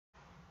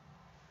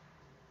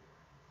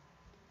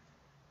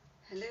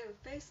Hello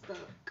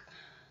Facebook.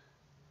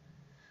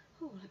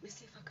 Oh, let me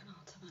see if I can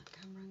alter that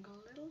camera angle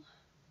a little.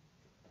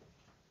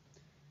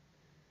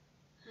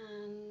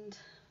 And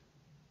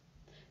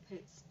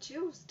it's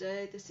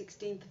Tuesday the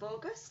 16th of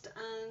August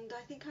and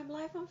I think I'm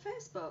live on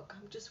Facebook.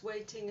 I'm just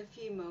waiting a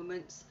few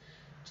moments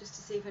just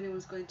to see if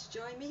anyone's going to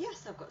join me.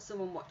 Yes, I've got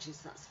someone watching,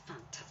 so that's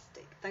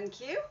fantastic. Thank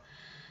you.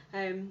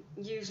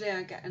 Usually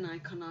I get an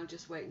icon. I'll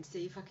just wait and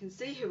see if I can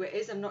see who it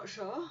is. I'm not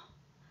sure.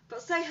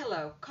 But say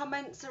hello.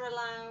 Comments are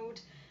allowed.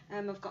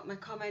 I've got my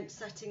comment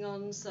setting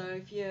on, so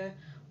if you're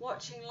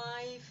watching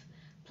live,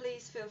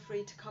 please feel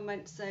free to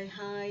comment, say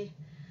hi.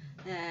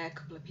 Yeah, a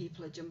couple of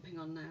people are jumping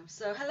on now.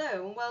 So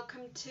hello and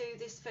welcome to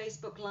this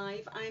Facebook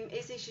Live. I'm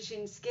Izzy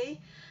Szynski.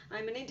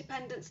 I'm an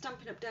independent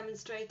Stampin' Up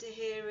demonstrator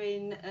here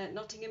in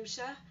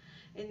Nottinghamshire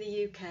in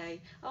the UK.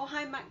 Oh,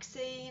 hi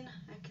Maxine.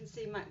 I can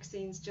see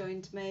Maxine's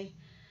joined me.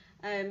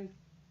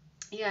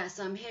 Yes,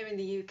 I'm here in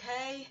the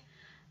UK.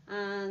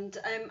 And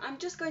I'm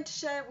just going to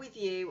share with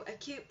you a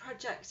cute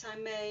project I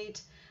made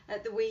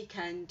at the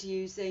weekend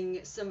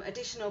using some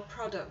additional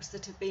products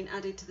that have been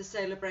added to the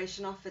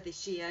Sale-A-Bration offer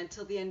this year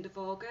until the end of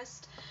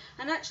August.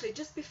 And actually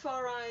just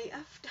before I've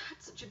had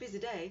such a busy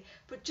day,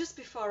 but just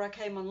before I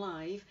came on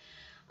live,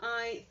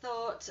 I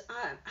thought,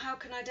 how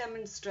can I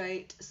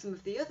demonstrate some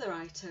of the other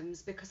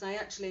items, because I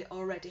actually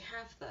already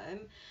have them,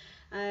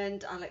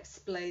 and I'll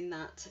explain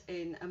that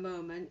in a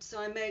moment. So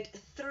I made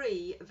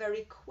 3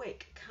 very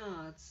quick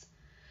cards.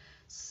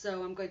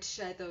 So I'm going to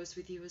share those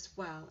with you as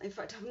well. In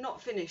fact, I've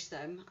not finished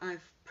them.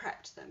 I've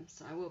prepped them,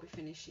 so I will be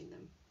finishing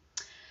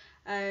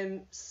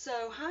them.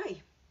 So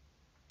hi,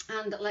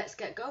 and let's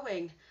get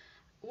going.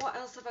 What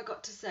else have I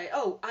got to say?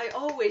 Oh, I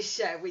always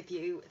share with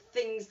you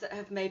things that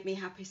have made me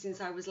happy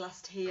since I was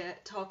last here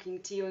talking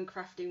to you and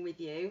crafting with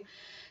you.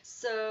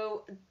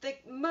 So the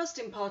most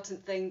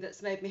important thing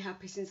that's made me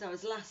happy since I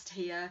was last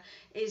here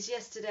is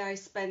yesterday I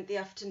spent the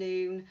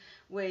afternoon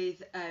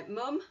with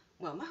Mum,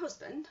 well, my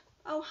husband.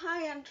 Oh,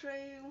 hi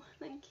Andrew,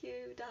 thank you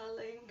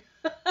darling.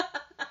 That's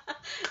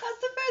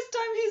the first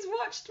time he's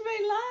watched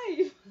me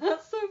live.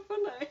 That's so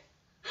funny.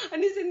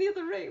 And he's in the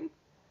other room.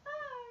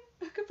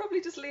 Hi. I could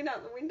probably just lean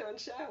out the window and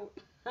shout.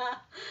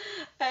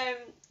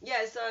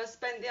 Yeah, so I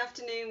spent the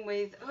afternoon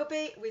with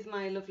hubby, with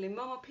my lovely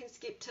mum up in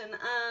Skipton,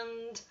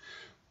 and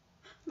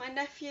my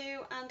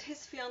nephew and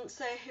his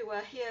fiance who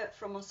are here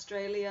from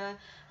Australia,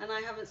 and I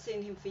haven't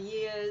seen him for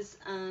years,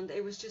 and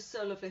it was just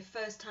so lovely.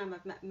 First time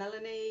I've met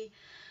Melanie,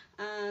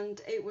 and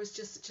it was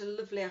just such a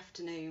lovely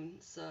afternoon,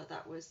 so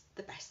that was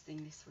the best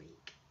thing this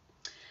week.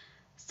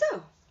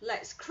 So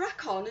let's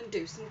crack on and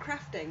do some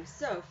crafting.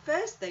 So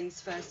first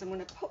things first, I'm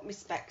going to put my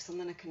specs on,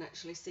 then I can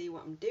actually see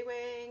what I'm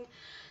doing.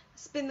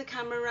 Spin the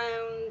camera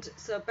around,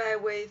 so bear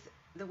with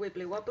the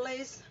wibbly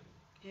wobblies.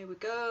 Here we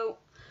go.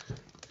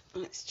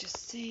 Let's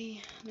just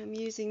see. I'm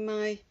using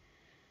my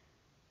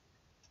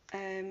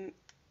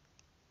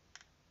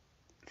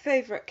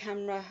favourite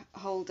camera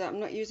holder. I'm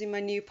not using my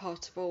new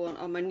portable one,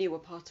 or my newer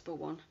portable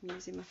one. I'm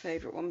using my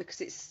favourite one because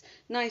it's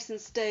nice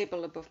and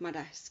stable above my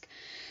desk.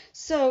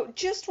 So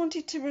just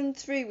wanted to run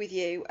through with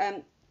you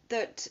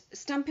that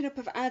Stampin' Up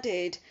have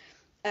added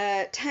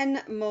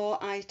 10 more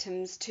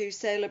items to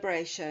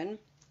Sale-A-Bration.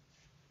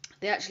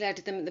 They actually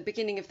added them at the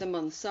beginning of the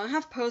month, so I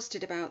have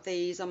posted about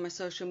these on my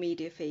social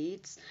media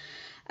feeds.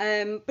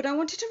 But I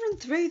wanted to run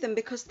through them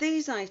because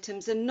these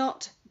items are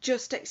not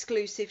just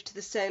exclusive to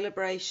the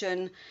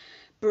Sale-A-Bration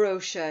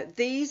brochure.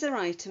 These are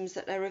items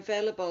that are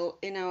available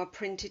in our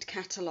printed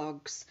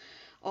catalogues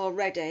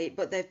already,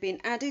 but they've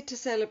been added to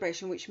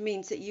Sale-A-Bration, which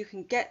means that you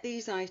can get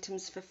these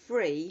items for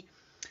free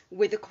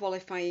with a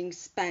qualifying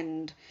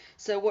spend.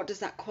 So what does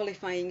that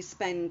qualifying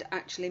spend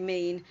actually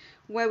mean?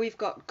 Where we've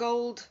got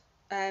gold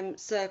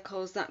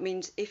circles, that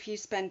means if you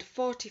spend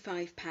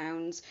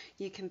 £45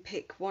 you can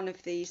pick one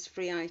of these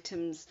free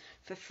items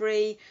for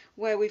free.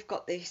 Where we've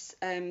got this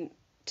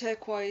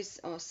turquoise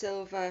or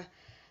silver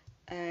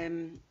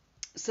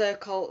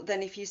circle,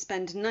 then if you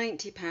spend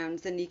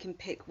 £90 then you can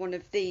pick one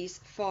of these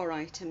 4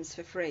 items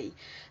for free.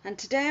 And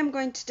today I'm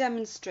going to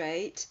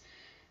demonstrate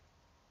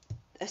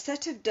a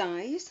set of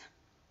dies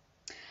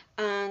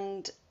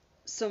and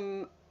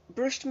some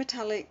brushed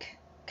metallic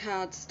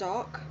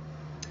cardstock,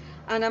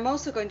 and I'm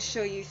also going to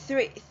show you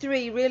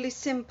three really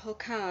simple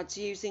cards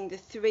using the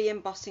 3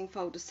 embossing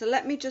folders. So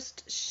let me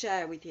just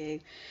share with you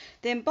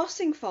the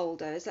embossing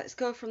folders. Let's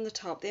go from the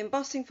top. The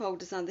embossing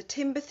folders are the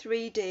Timber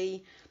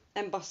 3D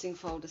embossing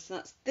folder, so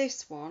that's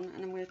this one,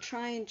 and I'm going to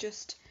try and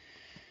just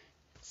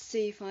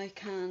see if I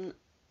can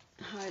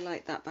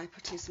highlight that by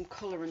putting some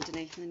colour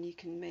underneath, and then you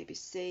can maybe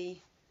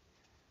see,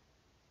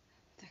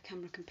 the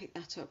camera can pick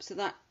that up. So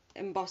that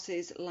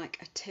embosses like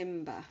a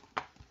timber.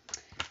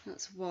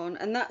 That's one,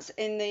 and that's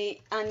in the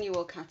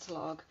annual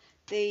catalogue.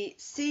 The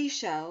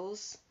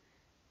Seashells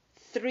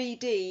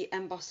 3D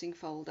embossing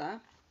folder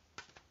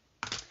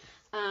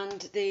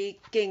and the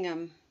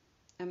Gingham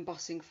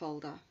embossing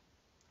folder.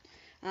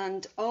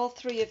 And all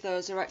 3 of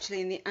those are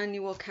actually in the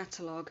annual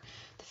catalogue.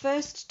 The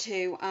first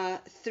 2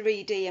 are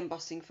 3D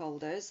embossing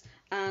folders,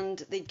 and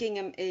the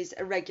Gingham is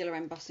a regular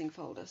embossing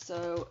folder,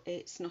 so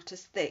it's not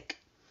as thick.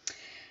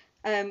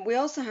 We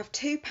also have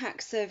 2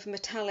 packs of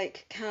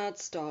metallic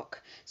cardstock.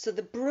 So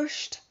the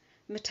brushed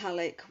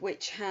metallic,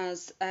 which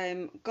has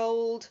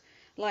gold,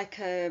 like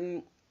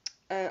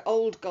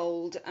old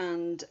gold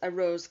and a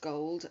rose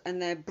gold,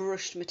 and they're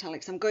brushed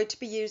metallics. I'm going to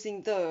be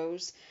using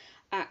those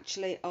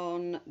actually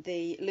on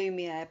the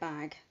Lumiere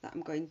bag that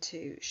I'm going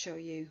to show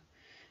you.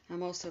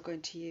 I'm also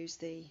going to use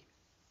the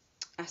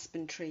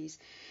Aspen Trees.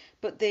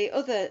 But the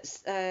other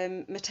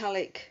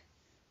metallic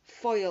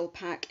foil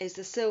pack is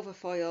the silver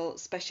foil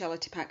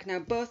speciality pack. Now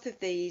both of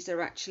these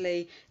are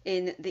actually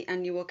in the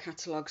annual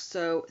catalogue.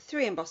 So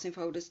 3 embossing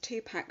folders,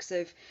 2 packs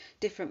of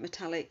different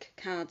metallic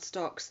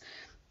cardstocks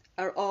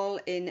are all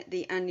in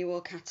the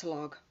annual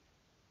catalogue.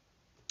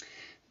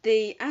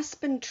 The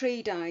Aspen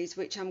Tree Dies,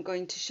 which I'm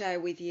going to share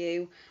with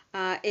you,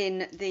 are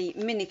in the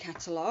mini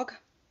catalogue.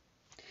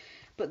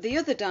 But the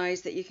other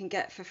dies that you can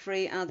get for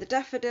free are the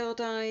Daffodil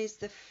dies,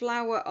 the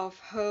Flowers of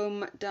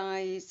Home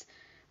dies,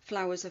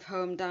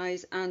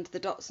 and the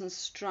Dots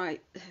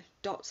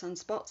and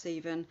Spots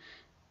even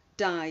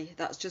die.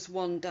 That's just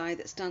one die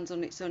that stands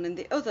on its own. And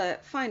the other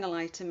final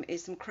item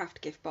is some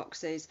craft gift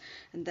boxes,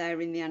 and they're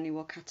in the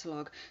annual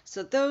catalogue.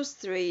 So those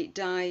 3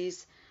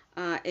 dies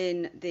are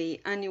in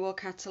the annual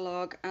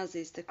catalogue, as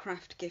is the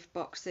craft gift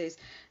boxes.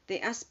 The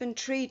Aspen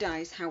Tree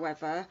Dies,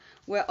 however,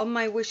 were on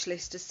my wish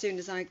list as soon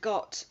as I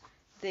got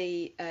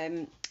the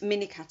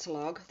mini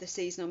catalogue, the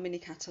seasonal mini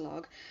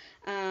catalogue,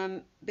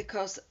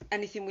 because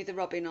anything with a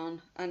robin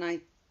on, and I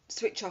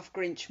switch off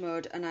Grinch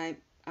mode, and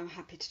I'm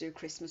happy to do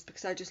Christmas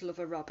because I just love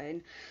a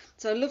robin.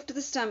 So I loved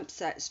the stamp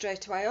set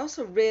straight away. I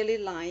also really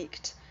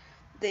liked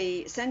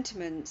the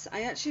sentiments.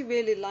 I actually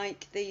really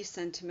like these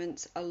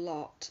sentiments a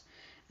lot.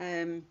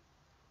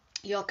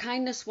 Your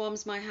kindness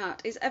warms my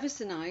heart is ever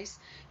so nice.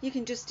 You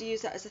can just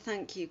use that as a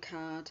thank you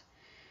card.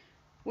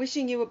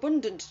 Wishing you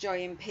abundant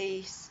joy and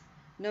peace.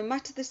 No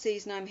matter the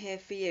season, I'm here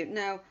for you.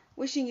 Now,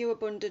 wishing you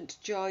abundant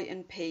joy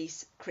and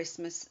peace,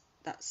 Christmas,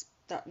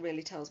 that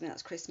really tells me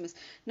that's Christmas.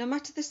 No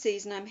matter the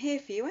season, I'm here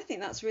for you. I think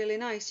that's really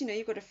nice. You know,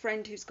 you've got a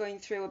friend who's going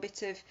through a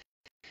bit of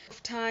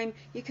tough time.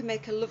 You can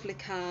make a lovely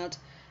card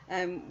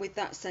with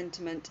that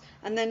sentiment.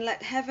 And then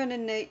let heaven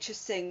and nature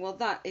sing. Well,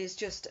 that is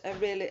just a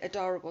really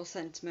adorable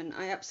sentiment.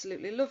 I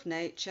absolutely love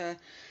nature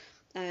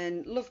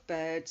and love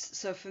birds,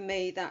 so for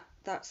me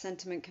that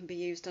sentiment can be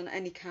used on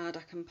any card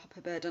I can pop a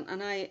bird on,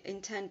 and I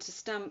intend to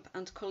stamp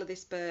and colour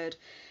this bird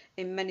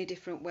in many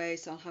different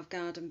ways. So I'll have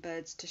garden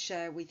birds to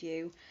share with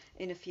you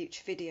in a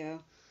future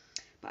video.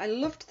 But I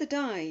loved the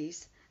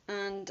dies,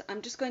 and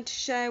I'm just going to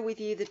share with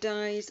you the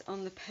dies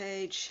on the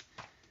page.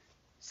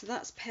 So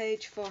that's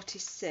page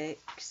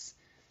 46.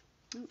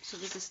 So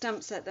there's a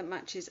stamp set that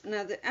matches.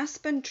 Now the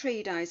Aspen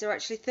Tree Dies are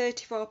actually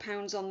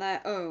 £34 on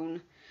their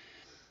own,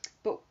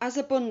 but as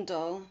a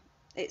bundle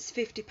it's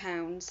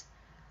 £50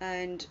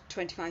 and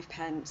 25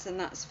 pence, and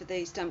that's for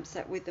the stamp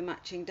set with the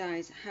matching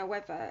dies.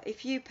 However,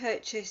 if you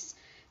purchase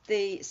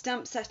the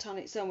stamp set on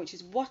its own, which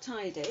is what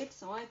I did,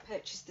 so I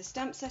purchased the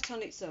stamp set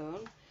on its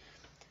own,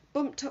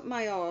 bumped up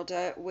my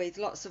order with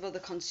lots of other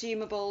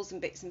consumables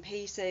and bits and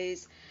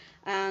pieces,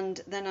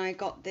 and then I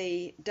got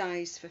the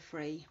dies for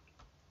free,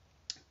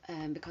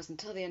 because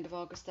until the end of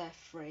August they're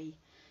free,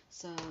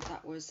 so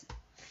that was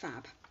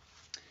fab.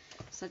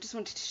 So I just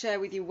wanted to share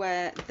with you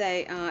where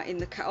they are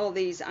in all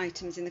these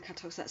items in the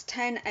catalogue. So that's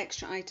 10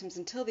 extra items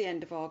until the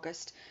end of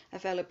August,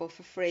 available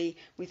for free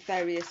with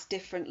various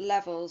different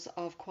levels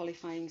of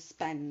qualifying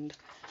spend.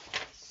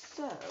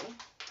 So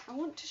I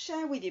want to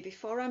share with you,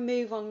 before I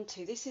move on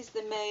to, this is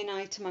the main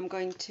item I'm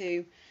going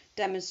to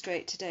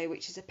demonstrate today,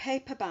 which is a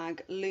paper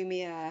bag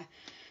lumiere.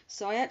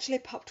 So I actually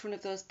popped one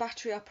of those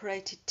battery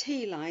operated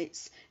tea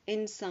lights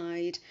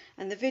inside,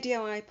 and the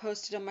video I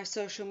posted on my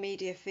social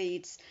media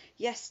feeds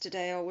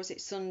yesterday, or was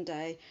it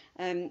Sunday,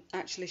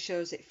 actually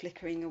shows it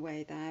flickering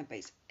away there.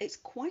 But it's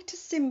quite a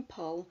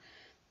simple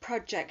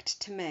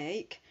project to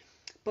make,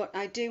 but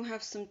I do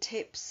have some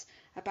tips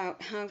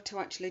about how to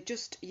actually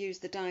just use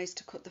the dies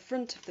to cut the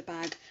front of the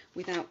bag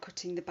without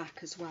cutting the back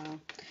as well.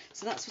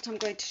 So that's what I'm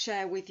going to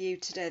share with you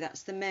today.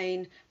 That's the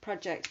main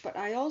project, but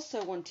I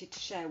also wanted to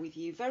share with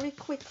you very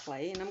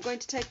quickly, and I'm going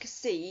to take a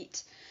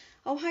seat.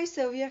 Oh, hi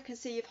Sylvia, I can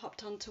see you've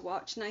hopped on to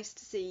watch. Nice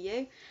to see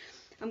you.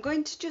 I'm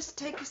going to just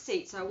take a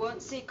seat so I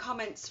won't see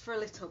comments for a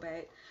little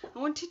bit. I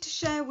wanted to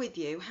share with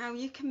you how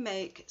you can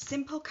make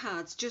simple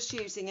cards just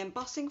using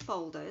embossing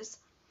folders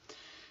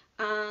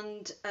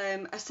and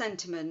a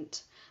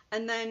sentiment,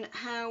 and then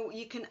how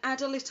you can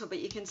add a little bit,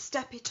 you can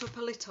step it up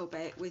a little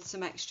bit with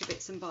some extra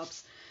bits and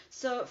bobs.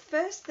 So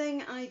first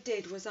thing I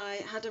did was I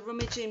had a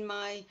rummage in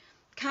my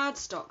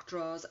cardstock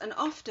drawers, and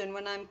often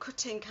when I'm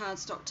cutting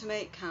cardstock to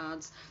make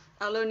cards,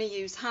 I'll only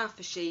use half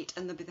a sheet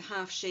and there'll be the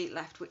half sheet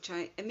left, which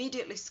I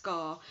immediately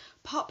score,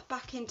 pop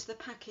back into the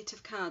packet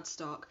of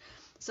cardstock,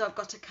 so I've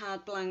got a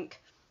card blank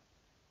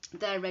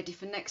there ready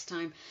for next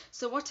time.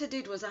 So what I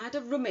did was I had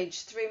a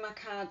rummage through my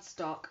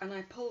cardstock, and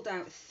I pulled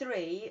out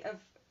 3 of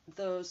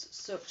those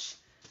such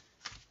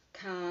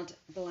card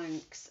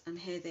blanks, and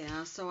here they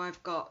are. So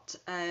I've got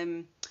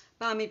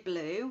balmy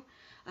blue,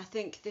 I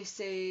think this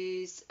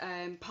is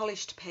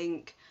polished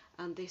pink,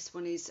 and this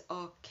one is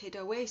Orchid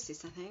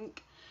Oasis, I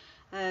think.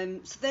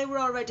 So they were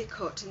already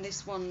cut, and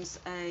this one's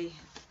a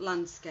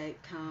landscape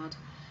card.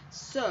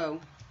 So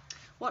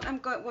what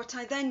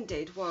I then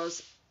did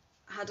was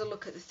had a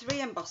look at the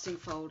 3 embossing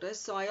folders.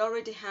 So I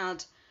already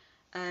had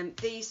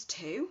these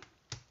 2,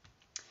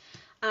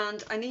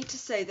 and I need to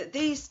say that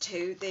these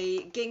 2,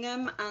 the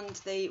gingham and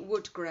the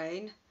wood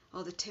grain,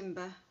 or the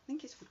timber, I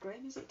think it's wood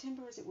grain, is it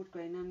timber or is it wood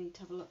grain? I need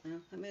to have a look now.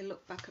 Let me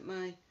look back at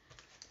my,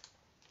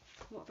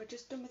 what have I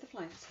just done with the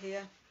fly? It's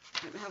here.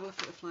 Let me have a look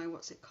at the fly.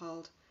 What's it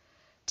called?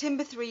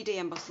 Timber 3D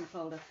embossing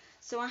folder.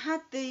 So I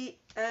had the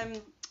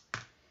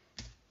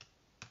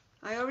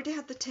I already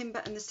had the timber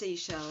and the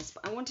seashells,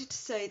 but I wanted to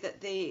say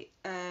that the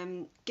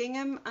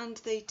gingham and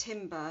the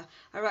timber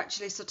are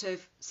actually sort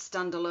of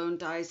standalone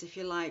dies, if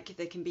you like.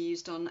 They can be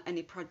used on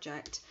any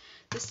project.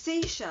 The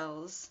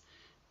seashells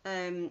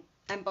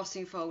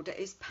embossing folder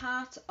is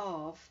part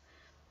of,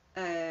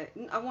 I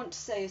want to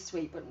say a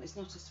suite, but it's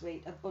not a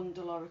suite, a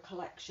bundle or a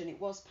collection. It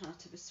was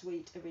part of a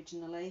suite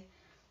originally,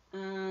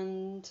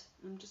 and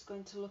I'm just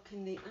going to look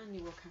in the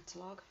annual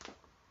catalogue.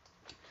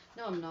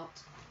 No, I'm not,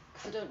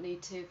 because I don't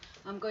need to.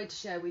 I'm going to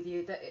share with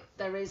you that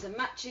there is a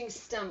matching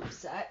stamp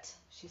set,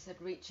 she said,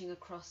 reaching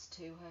across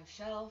to her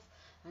shelf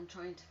and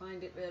trying to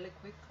find it really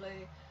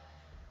quickly,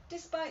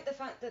 despite the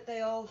fact that they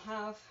all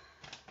have,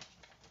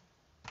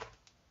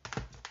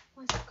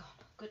 where's it gone?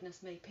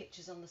 Goodness me,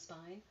 pictures on the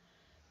spine.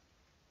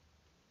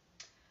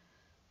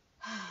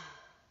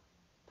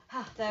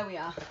 There we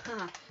are.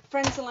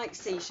 Friends are like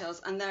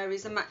seashells, and there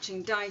is a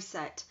matching die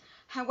set.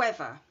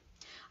 However,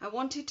 I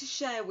wanted to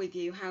share with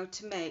you how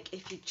to make,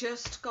 if you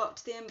just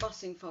got the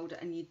embossing folder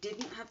and you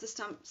didn't have the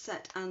stamp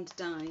set and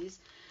dies,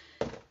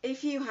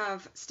 if you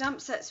have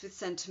stamp sets with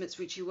sentiments,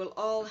 which you will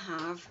all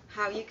have,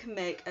 how you can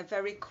make a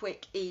very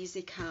quick,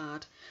 easy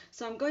card.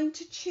 So I'm going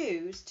to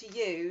choose to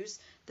use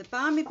the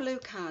Balmy Blue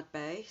card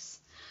base.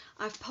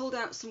 I've pulled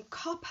out some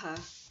copper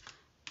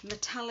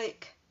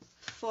metallic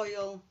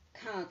foil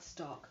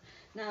cardstock.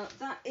 Now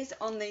that is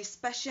on the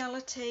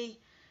speciality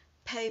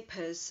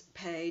papers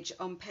page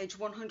on page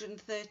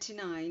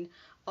 139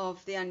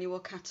 of the annual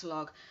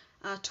catalogue.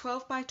 Our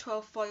 12 by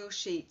 12 foil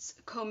sheets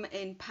come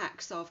in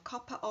packs of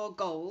copper or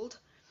gold,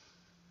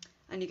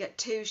 and you get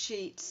 2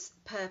 sheets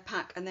per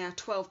pack, and they are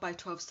 12 by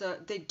 12, so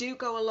they do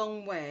go a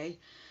long way.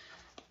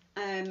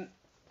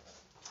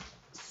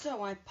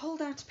 So I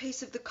pulled out a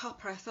piece of the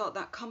copper. I thought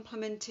that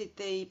complemented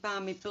the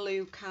Balmy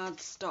Blue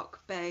cardstock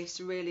base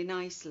really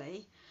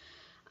nicely,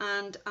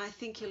 and I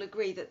think you'll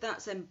agree that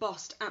that's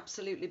embossed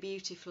absolutely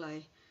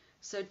beautifully.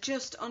 So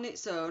just on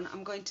its own,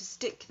 I'm going to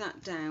stick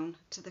that down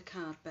to the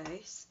card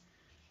base,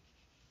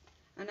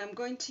 and I'm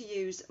going to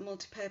use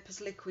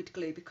multi-purpose liquid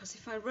glue, because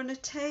if I run a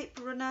tape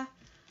runner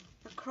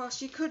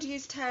across, you could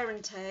use tear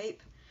and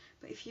tape,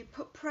 but if you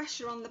put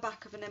pressure on the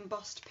back of an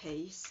embossed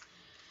piece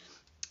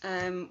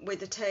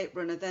with a tape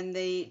runner, then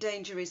the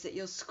danger is that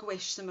you'll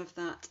squish some of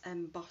that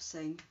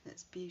embossing.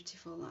 That's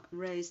beautiful, that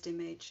raised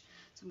image.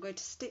 So I'm going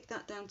to stick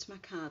that down to my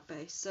card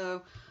base.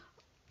 So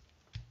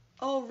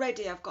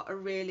already I've got a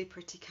really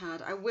pretty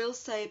card. I will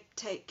say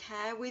take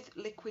care with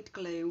liquid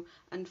glue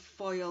and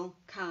foil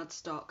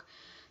cardstock.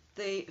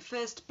 The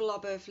first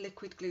blob of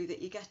liquid glue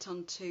that you get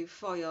onto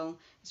foil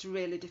is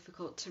really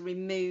difficult to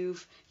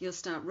remove. You'll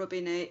start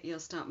rubbing it, you'll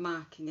start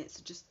marking it,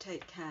 so just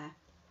take care.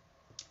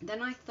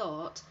 Then I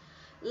thought,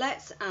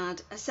 let's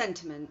add a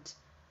sentiment.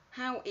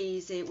 How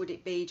easy would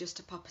it be just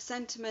to pop a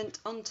sentiment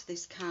onto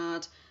this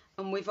card,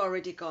 and we've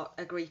already got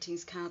a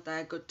greetings card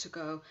there, good to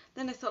go.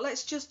 Then I thought,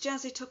 let's just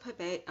jazz it up a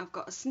bit. I've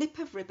got a snip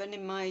of ribbon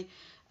in my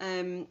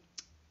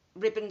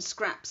ribbon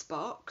scraps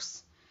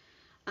box,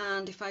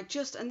 and if I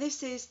just, and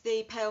this is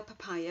the pale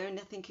papaya, and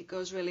I think it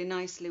goes really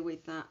nicely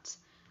with that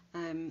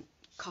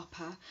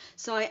copper.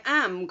 So I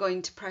am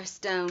going to press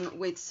down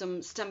with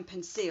some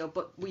Stampin' Seal,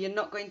 but we are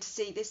not going to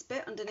see this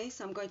bit underneath,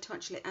 so I'm going to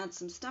actually add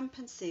some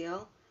Stampin'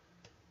 Seal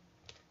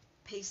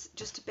piece,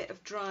 just a bit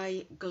of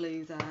dry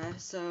glue there.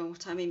 So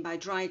what I mean by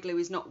dry glue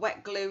is not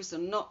wet glue, so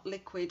not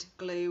liquid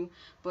glue,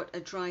 but a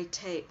dry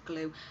tape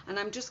glue. And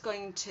I'm just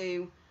going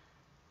to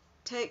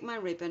take my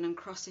ribbon and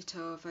cross it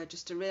over,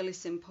 just a really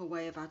simple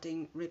way of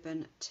adding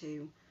ribbon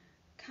to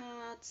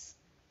cards.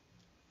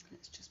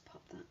 Let's just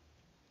pop that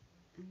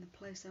in the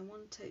place I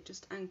want it,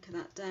 just anchor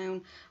that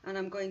down, and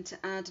I'm going to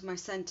add my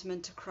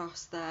sentiment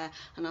across there,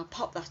 and I'll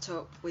pop that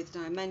up with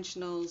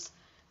dimensionals,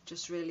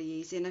 just really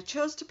easy. And I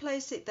chose to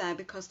place it there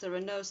because there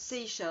are no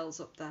seashells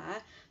up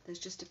there, there's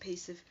just a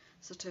piece of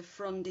sort of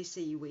frondy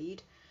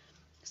seaweed,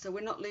 so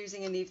we're not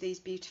losing any of these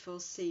beautiful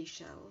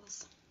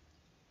seashells.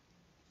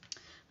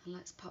 And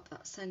let's pop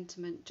that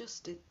sentiment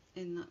just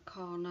in that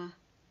corner,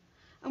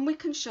 and we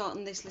can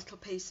shorten this little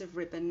piece of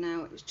ribbon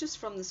now. It was just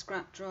from the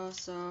scrap drawer,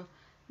 so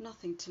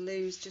nothing to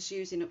lose, just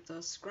using up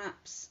those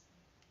scraps.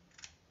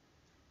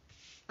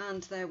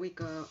 And there we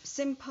go.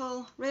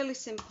 Simple, really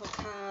simple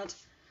card.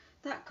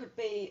 That could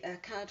be a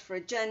card for a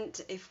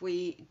gent if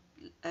we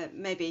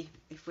maybe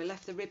if we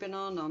left the ribbon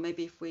on, or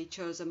maybe if we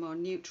chose a more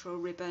neutral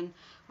ribbon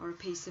or a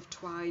piece of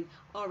twine,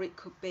 or it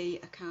could be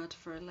a card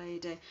for a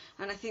lady.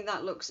 And I think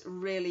that looks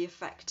really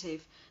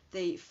effective.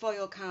 The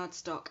foil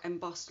cardstock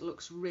embossed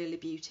looks really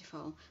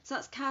beautiful. So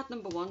that's card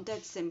number 1,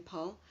 dead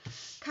simple.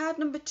 Card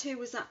number 2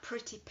 was that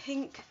pretty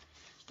pink,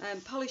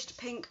 polished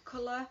pink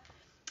colour,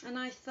 and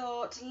I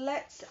thought,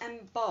 let's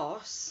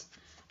emboss.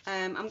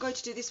 I'm going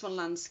to do this one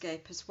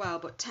landscape as well,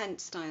 but tent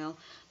style.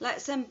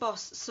 Let's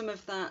emboss some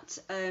of that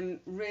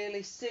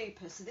really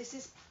super. So this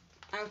is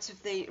out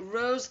of the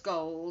rose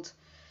gold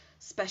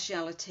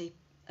speciality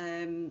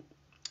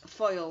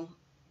foil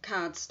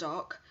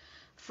cardstock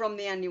from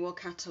the annual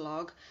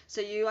catalogue. So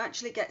you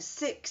actually get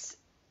 6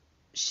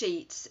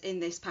 sheets in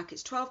this pack.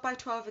 It's 12 by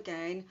 12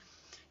 again.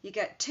 You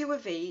get 2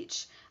 of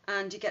each,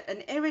 and you get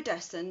an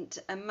iridescent,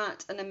 a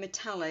matte and a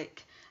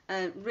metallic,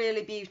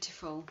 really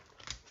beautiful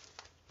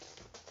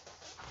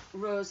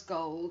rose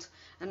gold,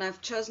 and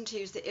I've chosen to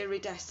use the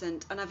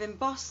iridescent, and I've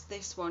embossed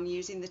this one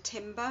using the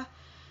Timber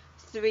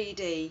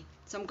 3D.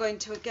 So I'm going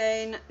to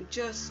again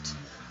just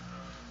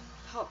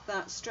pop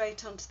that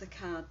straight onto the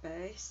card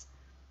base.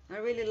 I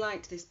really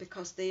liked this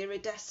because the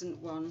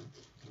iridescent one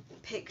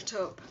picked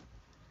up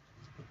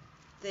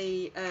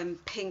the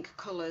pink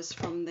colours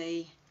from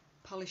the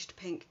polished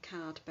pink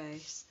card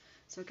base.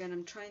 So again,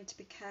 I'm trying to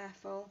be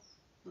careful,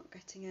 not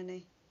getting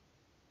any.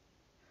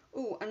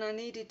 Oh, and I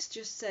needed to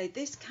just say,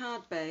 this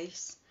card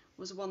base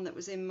was one that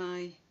was in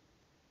my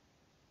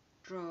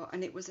drawer,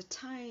 and it was a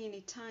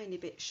tiny, tiny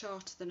bit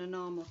shorter than a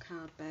normal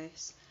card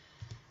base.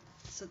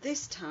 So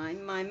this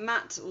time, my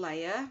matte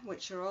layer,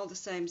 which are all the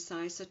same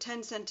size, so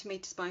 10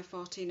 centimetres by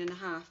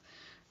 14.5,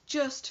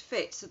 just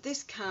fits. So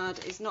this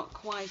card is not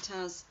quite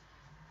as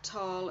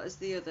tall as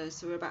the others,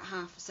 so we're about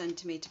half a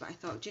centimetre, but I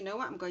thought, do you know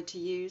what, I'm going to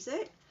use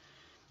it.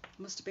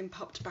 Must have been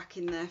popped back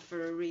in there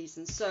for a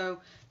reason. So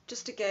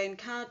just again,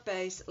 card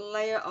base,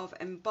 layer of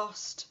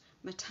embossed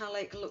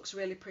metallic, looks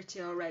really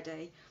pretty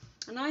already.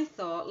 And I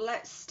thought,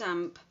 let's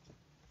stamp.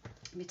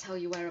 Let me tell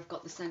you where I've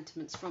got the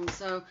sentiments from.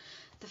 So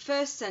the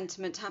first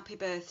sentiment, Happy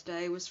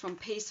Birthday, was from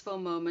Peaceful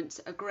Moments,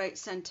 a great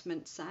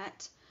sentiment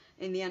set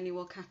in the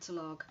annual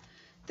catalogue.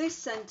 This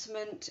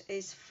sentiment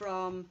is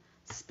from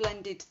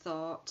Splendid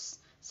Thoughts,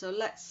 so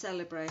let's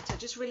celebrate. I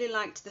just really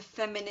liked the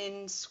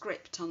feminine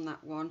script on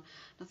that one.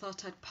 I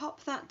thought I'd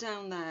pop that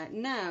down there.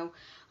 Now,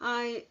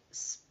 I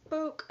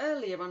spoke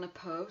earlier on a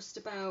post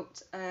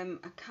about a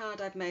card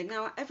I've made.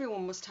 Now,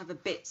 everyone must have a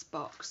bits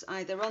box,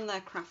 either on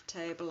their craft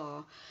table,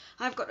 or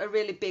I've got a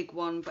really big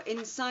one, but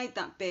inside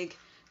that big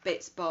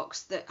bits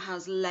box that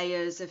has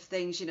layers of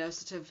things, you know,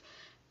 sort of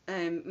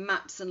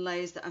mats and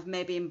layers that I've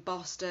maybe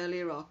embossed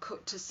earlier or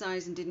cut to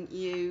size and didn't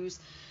use.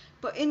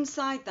 But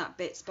inside that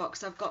bits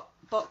box, I've got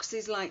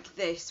boxes like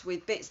this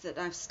with bits that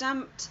I've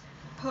stamped,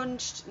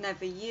 punched,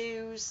 never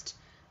used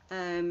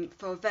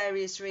for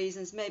various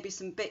reasons. Maybe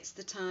some bits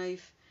that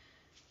I've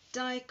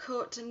die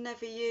cut and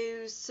never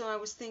used. So I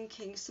was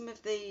thinking some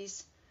of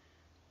these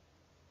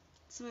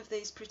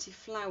pretty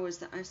flowers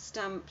that I've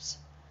stamped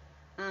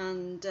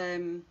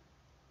and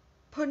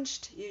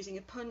punched using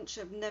a punch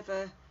I've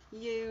never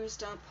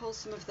used. I'll pull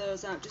some of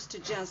those out just to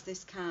jazz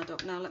this card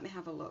up. Now let me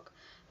have a look.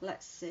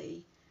 Let's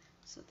see.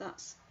 So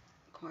that's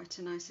quite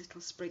a nice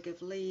little sprig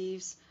of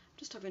leaves. I'm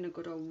just having a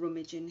good old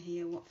rummage in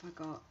here. What have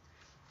I got?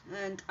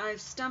 And I've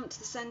stamped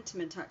the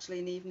sentiment actually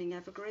in Evening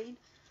Evergreen,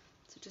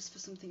 so just for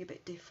something a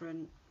bit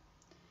different.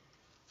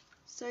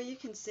 So you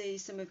can see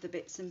some of the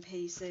bits and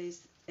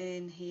pieces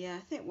in here. I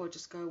think we'll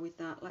just go with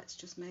that. Let's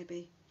just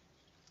maybe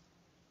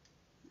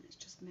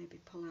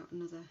pull out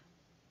another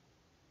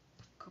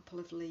couple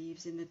of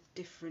leaves in a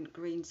different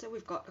green. So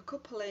we've got a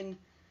couple in,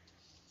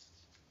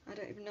 I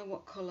don't even know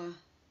what colour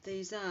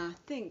these are. I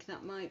think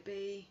that might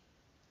be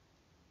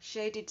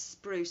Shaded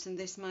Spruce and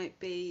this might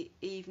be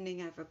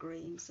Evening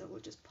Evergreen. So we'll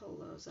just pull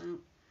those out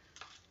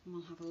and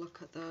we'll have a look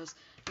at those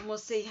and we'll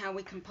see how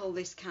we can pull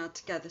this card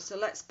together. So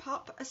let's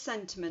pop a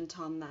sentiment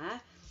on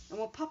there and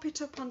we'll pop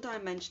it up on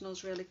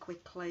dimensionals really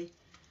quickly.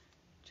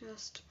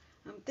 Just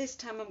this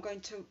time I'm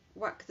going to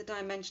whack the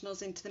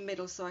dimensionals into the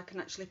middle so I can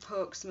actually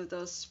poke some of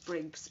those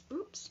sprigs.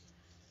 Oops.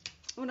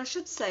 Oh, and I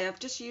should say I've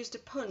just used a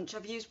punch.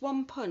 I've used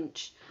one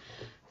punch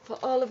for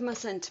all of my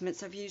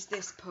sentiments. I've used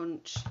this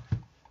punch.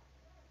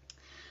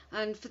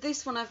 And for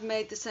this one I've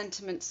made the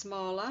sentiment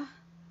smaller.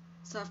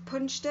 So I've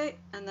punched it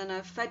and then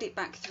I've fed it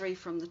back 3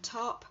 from the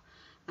top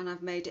and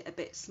I've made it a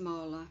bit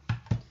smaller.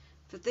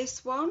 For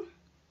this one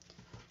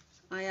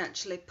I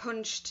actually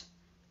punched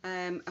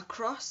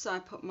across, so I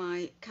put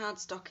my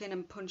cardstock in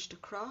and punched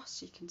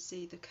across. You can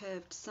see the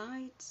curved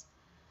sides.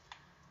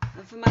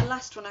 And for my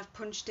last one I've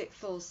punched it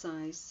full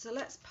size. So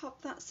let's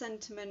pop that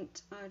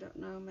sentiment, I don't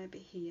know, maybe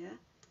here.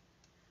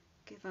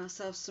 Give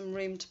ourselves some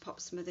room to pop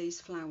some of these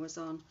flowers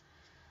on.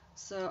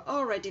 So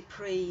already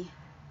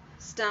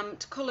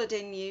pre-stamped, coloured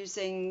in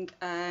using,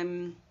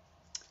 I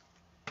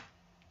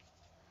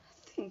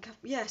think,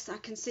 yes, I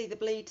can see the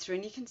bleed through,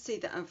 and you can see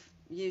that I've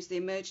used the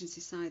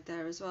emergency side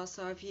there as well.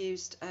 So I've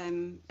used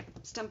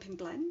Stampin'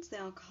 Blends, the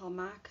alcohol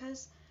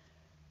markers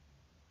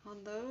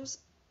on those.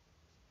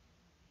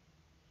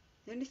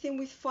 The only thing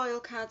with foil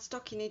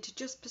cardstock, you need to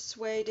just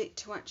persuade it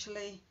to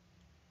actually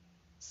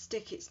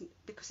stick,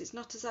 because it's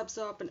not as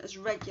absorbent as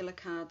regular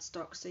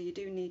cardstock, so you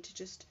do need to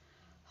just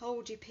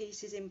hold your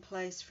pieces in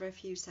place for a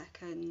few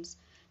seconds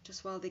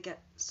just while they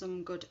get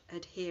some good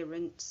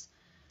adherence.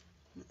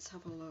 Let's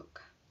have a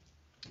look.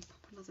 I'll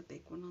pop another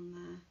big one on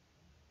there.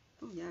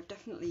 Oh yeah, I've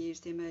definitely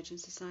used the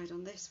emergency side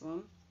on this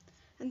one.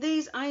 And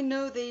these, I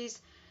know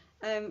these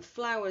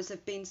flowers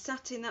have been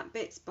sat in that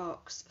bits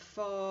box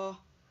for,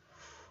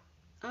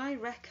 I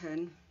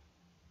reckon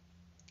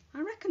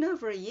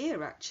over a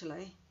year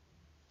actually,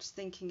 just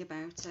thinking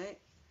about it.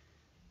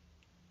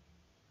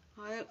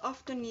 I'll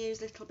often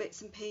use little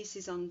bits and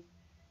pieces on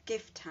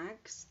gift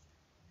tags.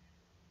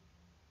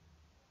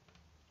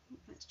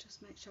 Let's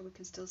just make sure we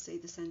can still see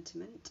the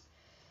sentiment.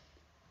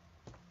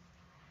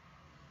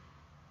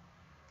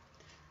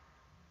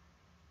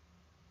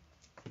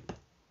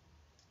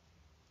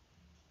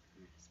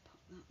 Let's pop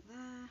that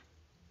there.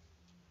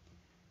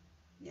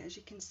 Yeah, as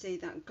you can see,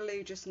 that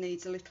glue just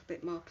needs a little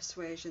bit more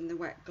persuasion, the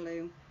wet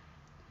glue,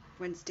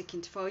 when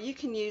sticking to foil. You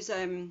can use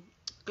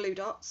glue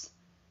dots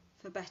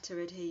for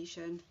better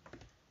adhesion.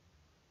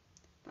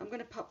 But I'm going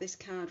to pop this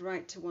card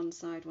right to one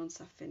side once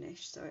I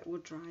finish, so it will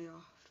dry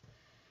off.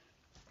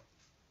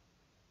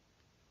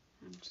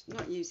 I'm just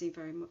not using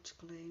very much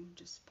glue,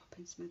 just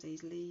popping some of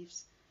these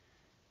leaves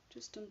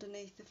just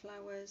underneath the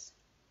flowers.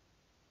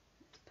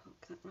 Let's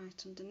poke that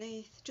right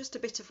underneath, just a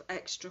bit of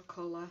extra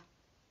colour.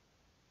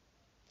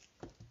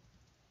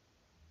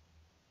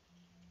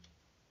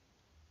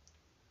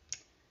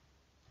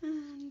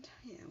 And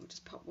yeah, we'll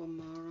just pop one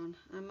more on.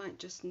 I might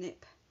just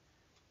nip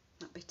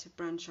that bit of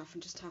branch off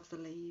and just have the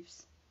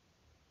leaves.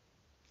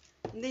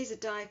 And these are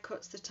die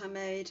cuts that I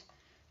made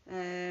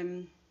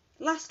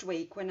last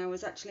week when I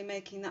was actually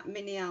making that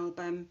mini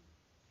album,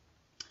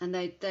 and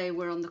they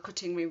were on the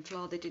cutting room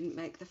floor. They didn't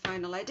make the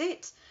final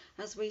edit,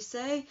 as we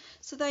say.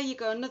 So there you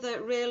go,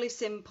 another really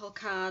simple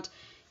card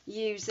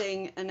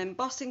using an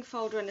embossing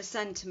folder and a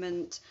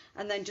sentiment,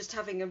 and then just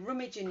having a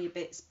rummage in your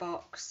bits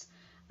box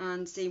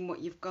and seeing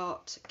what you've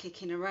got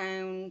kicking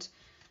around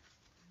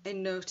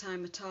in no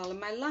time at all. And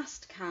my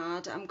last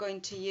card, I'm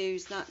going to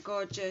use that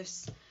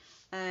gorgeous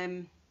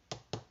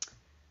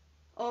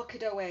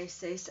Orchid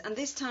Oasis, and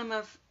this time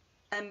I've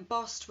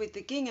embossed with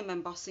the gingham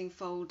embossing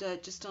folder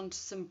just onto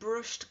some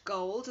brushed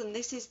gold, and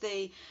this is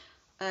the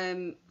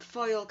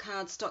foil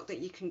cardstock that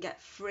you can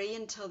get free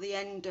until the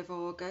end of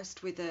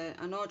August with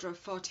an order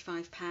of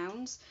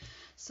 £45.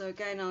 So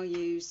again, I'll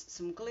use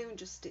some glue and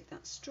just stick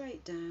that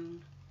straight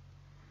down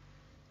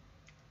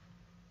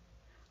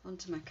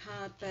onto my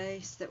card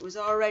base that was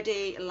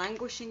already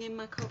languishing in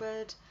my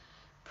cupboard,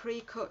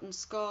 pre-cut and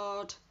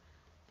scored.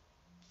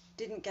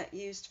 Didn't get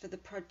used for the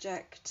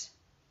project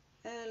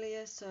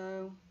earlier,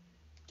 so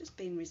just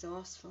being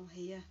resourceful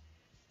here.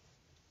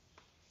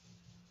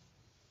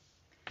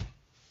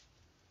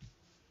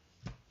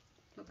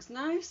 Looks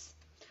nice.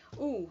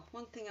 Oh,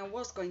 one thing I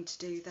was going to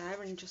do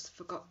there and just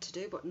forgot to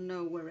do, but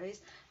no worries.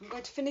 I'm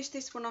going to finish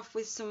this one off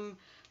with some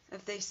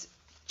of this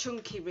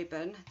chunky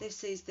ribbon.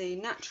 This is the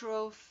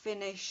Natural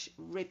Finish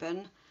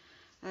ribbon,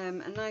 a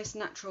nice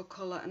natural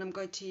colour, and I'm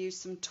going to use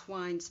some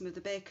twine, some of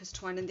the baker's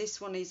twine, and this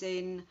one is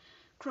in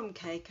Crumb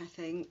Cake, I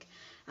think.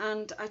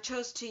 And I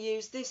chose to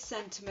use this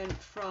sentiment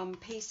from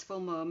Peaceful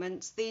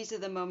Moments. These are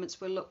the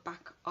moments we'll look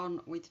back on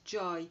with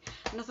joy.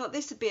 And I thought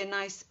this would be a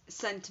nice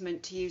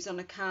sentiment to use on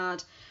a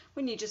card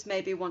when you just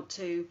maybe want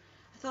to.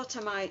 I thought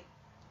I might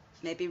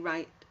maybe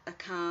write a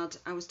card.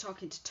 I was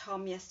talking to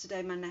Tom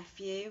yesterday, my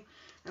nephew,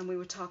 and we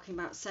were talking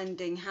about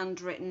sending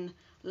handwritten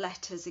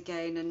letters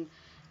again, and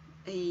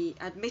he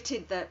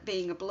admitted that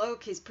being a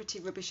bloke he's pretty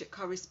rubbish at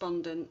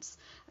correspondence,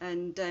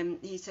 and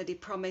he said he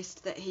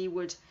promised that he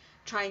would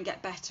try and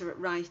get better at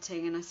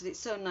writing, and I said it's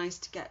so nice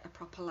to get a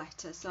proper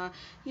letter. So,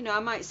 you know, I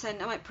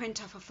might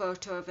print off a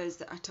photo of us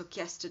that I took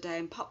yesterday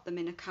and pop them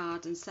in a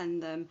card and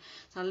send them.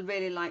 So I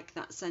really like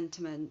that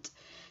sentiment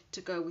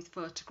to go with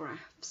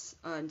photographs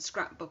and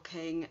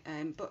scrapbooking,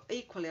 but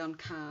equally on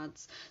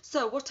cards.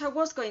 So what I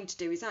was going to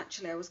do is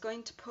actually I was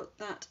going to put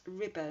that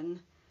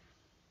ribbon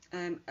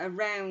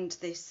around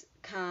this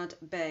card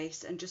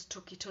base and just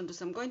tuck it under.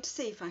 So I'm going to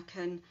see if I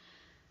can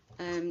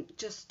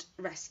just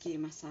rescue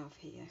myself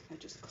here. If I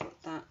just cut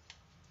that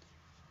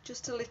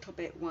just a little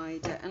bit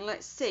wider, and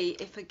let's see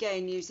if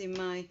again using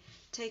my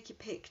take your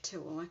pick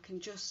tool I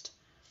can just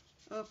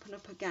open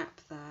up a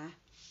gap there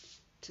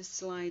to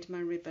slide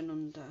my ribbon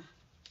under.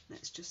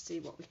 Let's just see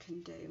what we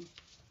can do.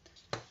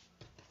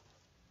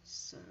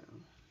 So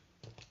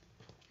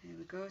here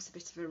we go, it's a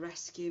bit of a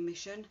rescue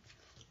mission.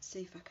 Let's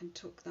see if I can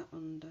tuck that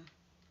under.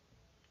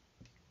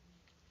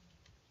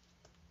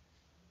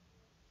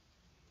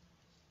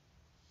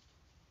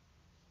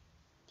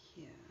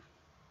 Here,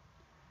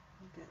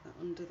 I'll get that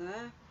under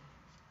there.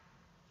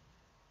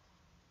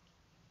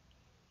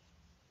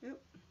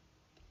 Yep.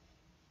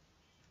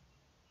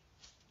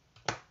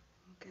 I'll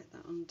get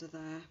that under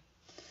there.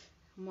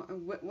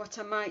 And what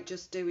I might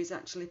just do is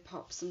actually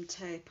pop some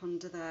tape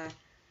under there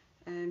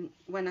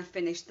when I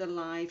finish the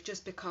live,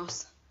 just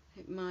because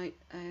it might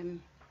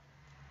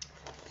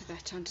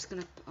better. I'm just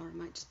going to, or I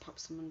might just pop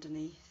some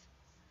underneath.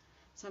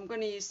 So I'm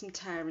going to use some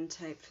tear and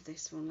tape for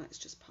this one. Let's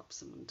just pop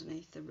some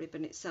underneath the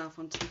ribbon itself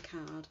onto the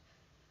card.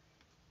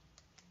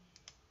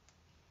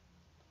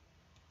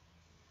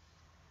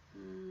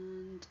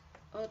 And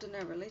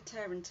ordinarily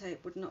tear and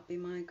tape would not be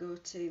my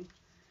go-to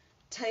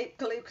tape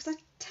glue because I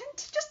tend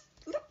to just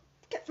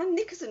get my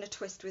knickers in a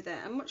twist with it.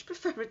 I much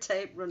prefer a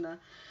tape runner.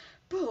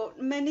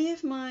 But many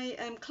of my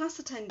class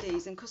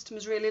attendees and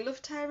customers really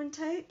love tear and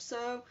tape,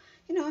 so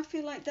you know, I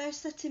feel like they're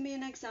setting me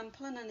an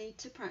example and I need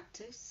to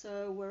practice.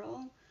 So we're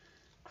all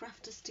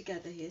crafters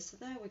together here. So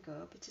there we go,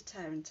 a bit of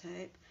tear and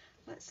tape.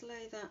 Let's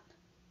lay that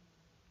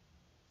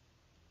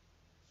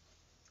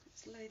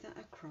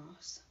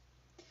across.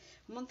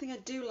 And one thing I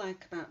do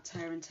like about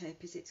tear and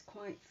tape is it's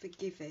quite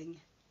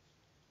forgiving,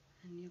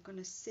 and you're going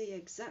to see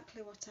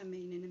exactly what I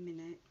mean in a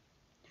minute.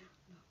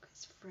 Look,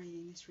 it's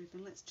fraying this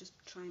ribbon. Let's just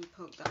try and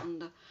poke that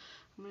under.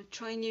 I'm going to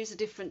try and use a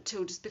different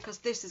tool just because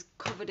this is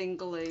covered in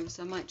glue,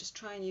 so I might just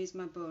try and use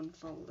my bone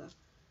folder,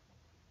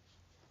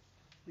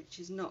 which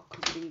is not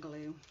covered in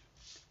glue.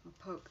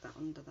 I'll poke that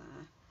under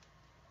there.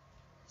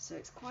 So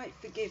it's quite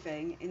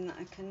forgiving in that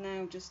I can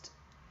now just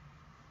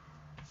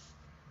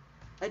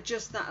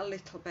adjust that a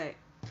little bit.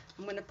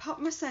 I'm going to pop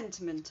my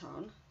sentiment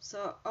on.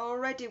 So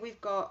already we've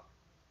got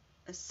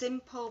a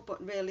simple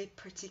but really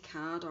pretty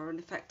card, or an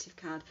effective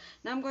card.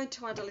 Now I'm going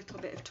to add a little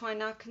bit of twine.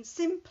 Now I can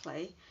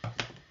simply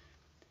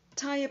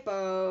tie a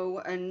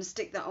bow and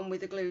stick that on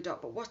with a glue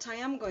dot, but what I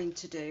am going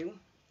to do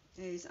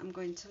is I'm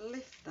going to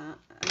lift that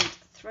and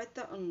thread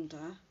that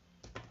under.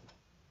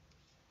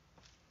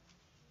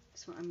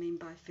 That's what I mean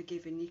by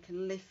forgiving. You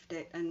can lift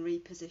it and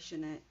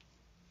reposition it.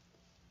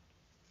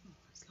 Oh,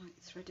 it's like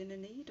threading a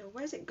needle.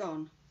 Where's it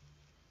gone?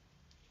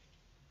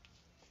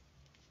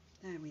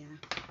 There we are.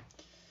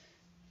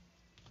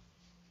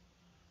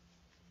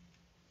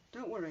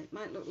 Don't worry, it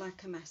might look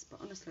like a mess,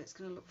 but honestly it's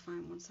going to look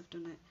fine once I've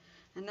done it.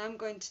 And now I'm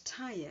going to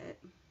tie it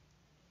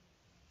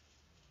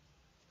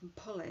and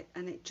pull it,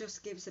 and it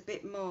just gives a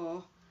bit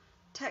more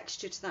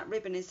texture to that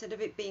ribbon instead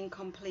of it being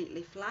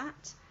completely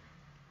flat.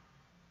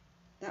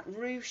 That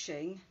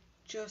ruching,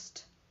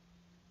 just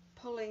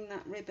pulling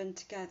that ribbon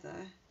together,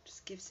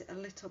 just gives it a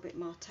little bit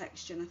more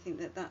texture, and I think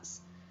that that's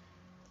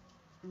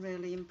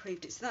really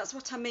improved it. So that's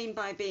what I mean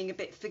by being a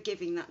bit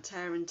forgiving, that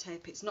tear and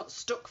tape. It's not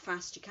stuck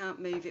fast, you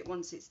can't move it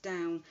once it's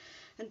down.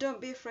 And don't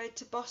be afraid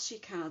to boss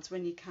your cards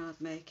when you're card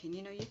making,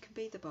 you know, you can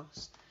be the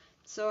boss.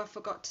 So I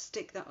forgot to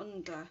stick that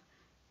under.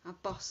 I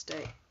bossed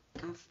it,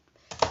 I've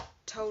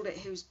told it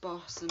who's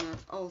boss, and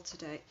I've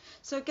altered it.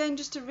 So again,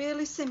 just a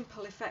really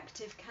simple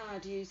effective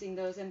card using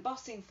those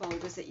embossing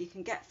folders that you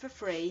can get for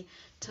free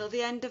till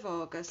the end of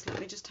August. Let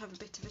me just have a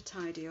bit of a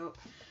tidy up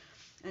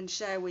and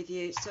share with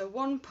you. So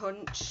one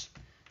punch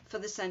for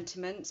the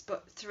sentiments,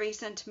 but 3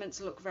 sentiments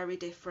look very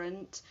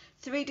different.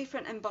 3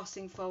 different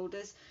embossing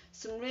folders,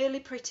 some really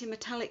pretty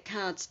metallic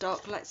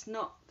cardstock. Let's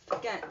not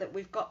forget that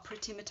we've got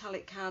pretty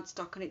metallic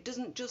cardstock, and it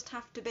doesn't just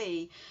have to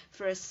be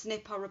for a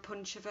snip or a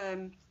punch of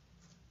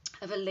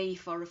a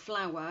leaf or a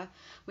flower.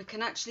 We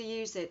can actually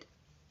use it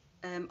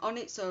on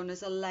its own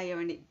as a layer,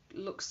 and it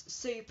looks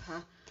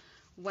super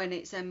when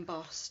it's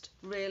embossed.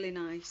 Really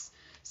nice.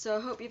 So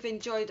I hope you've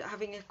enjoyed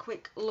having a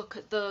quick look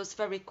at those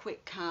very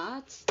quick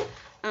cards,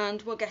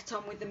 and we'll get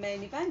on with the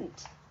main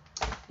event.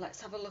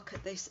 Let's have a look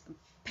at this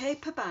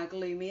paper bag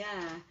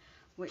lumiere,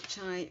 which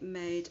I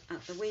made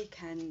at the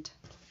weekend.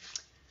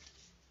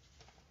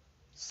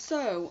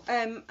 So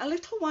a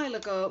little while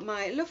ago,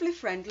 my lovely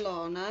friend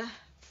Lorna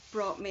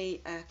brought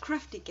me a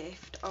crafty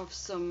gift of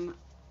some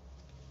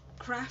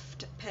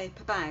craft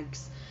paper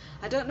bags.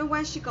 I don't know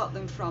where she got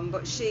them from,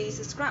 but she's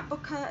a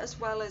scrapbooker as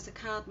well as a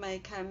card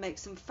maker and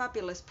makes some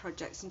fabulous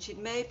projects, and she'd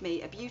made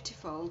me a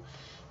beautiful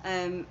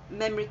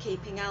memory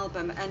keeping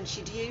album, and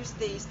she'd used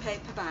these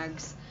paper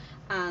bags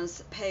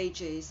as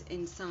pages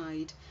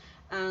inside,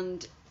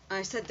 and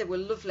I said they were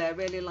lovely, I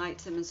really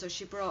liked them, and so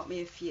she brought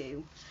me a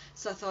few.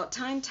 So I thought,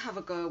 time to have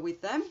a go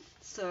with them.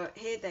 So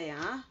here they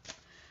are.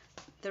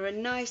 They're a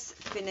nice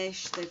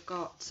finish. They've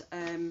got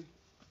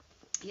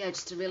yeah,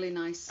 just a really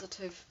nice sort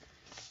of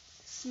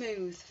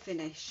smooth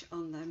finish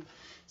on them.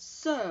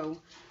 So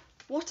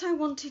what I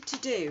wanted to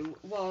do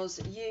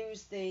was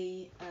use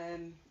the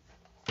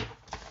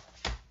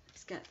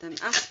let's get them,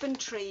 Aspen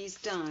Tree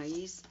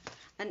Dies,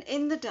 and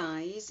in the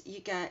dies you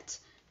get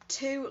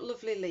 2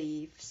 lovely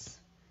leaves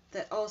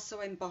that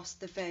also emboss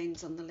the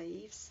veins on the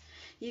leaves.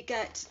 You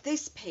get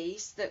this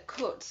piece that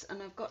cuts,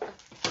 and I've got a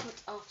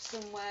cut off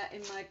somewhere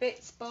in my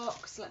bits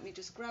box. Let me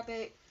just grab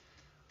it.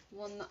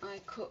 One that I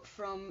cut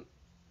from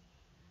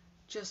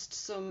just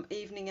some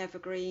Evening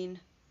Evergreen,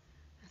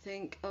 I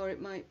think, or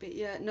it might be,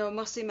 yeah, no,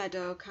 Mossy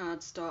Meadow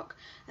cardstock.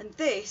 And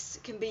this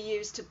can be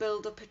used to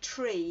build up a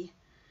tree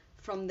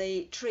from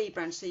the tree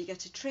branch, so you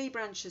get a tree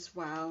branch as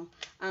well,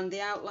 and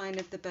the outline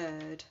of the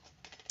bird.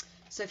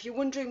 So if you're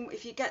wondering,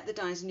 if you get the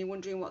dies and you're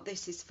wondering what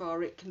this is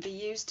for, it can be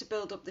used to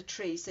build up the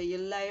tree, so you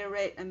layer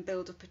it and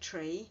build up a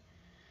tree.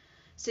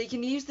 So you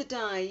can use the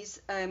dies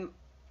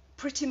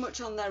pretty much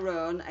on their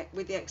own,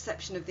 with the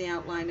exception of the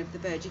outline of the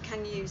bird. You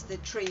can use the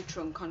tree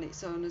trunk on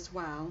its own as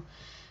well,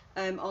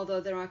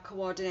 although there are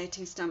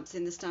coordinating stamps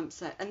in the stamp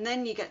set. And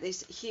then you get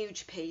this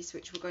huge piece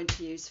which we're going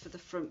to use for the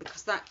front,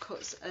 because that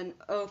cuts an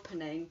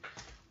opening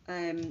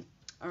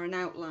or an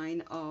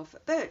outline of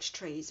birch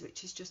trees,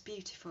 which is just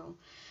beautiful.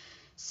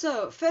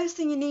 So first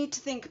thing you need to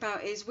think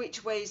about is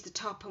which way is the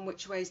top and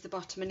which way is the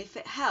bottom. And if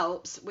it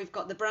helps, we've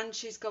got the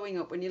branches going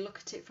up when you look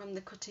at it from the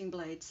cutting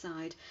blade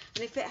side.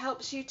 And if it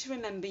helps you to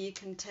remember, you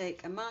can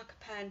take a marker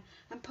pen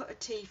and put a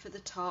T for the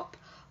top,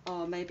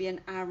 or maybe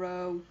an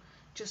arrow,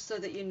 just so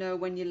that you know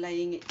when you're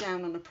laying it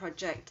down on a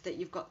project that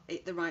you've got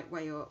it the right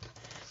way up.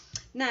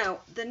 Now,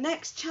 the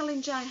next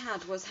challenge I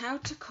had was how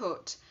to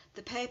cut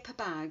the paper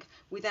bag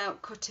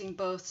without cutting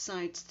both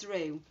sides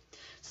through.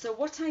 So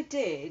what I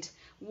did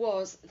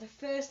was, the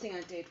first thing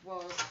I did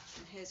was,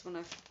 and here's one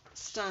I've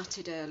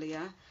started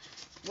earlier,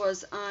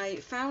 was I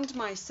found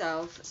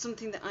myself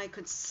something that I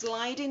could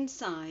slide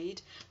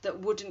inside that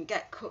wouldn't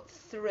get cut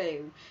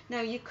through.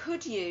 Now you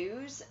could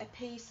use a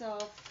piece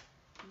of,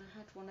 and I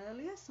had one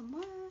earlier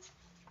somewhere,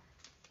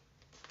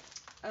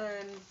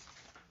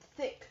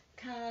 thick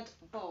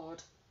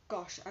cardboard.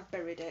 Gosh, I've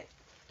buried it.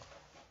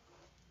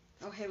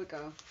 Oh, here we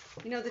go.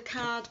 You know the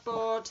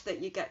cardboard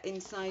that you get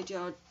inside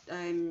your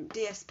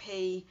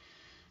DSP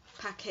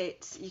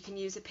packets? You can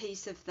use a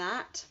piece of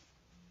that.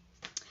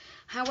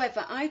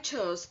 However, I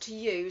chose to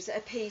use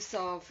a piece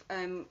of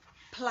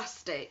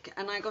plastic,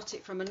 and I got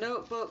it from a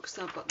notebook.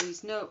 So I've got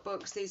these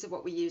notebooks. These are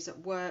what we use at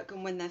work,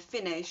 and when they're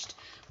finished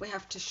we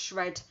have to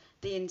shred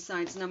the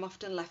insides, and I'm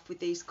often left with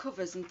these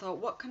covers, and thought,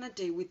 what can I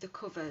do with the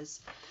covers?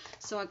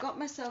 So I got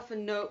myself a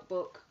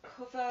notebook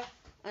cover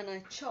and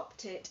I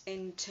chopped it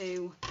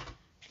into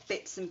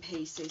bits and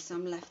pieces, so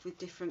I'm left with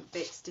different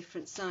bits,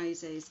 different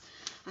sizes.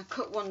 I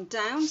cut one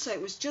down so it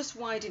was just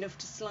wide enough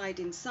to slide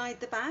inside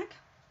the bag.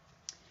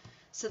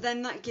 So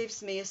then that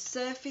gives me a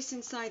surface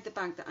inside the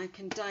bag that I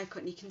can die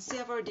cut. And you can see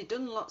I've already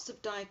done lots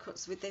of die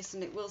cuts with this,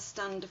 and it will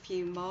stand a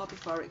few more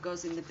before it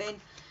goes in the bin.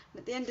 And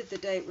at the end of the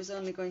day, it was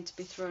only going to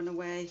be thrown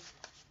away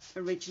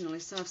originally.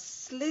 So I've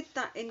slid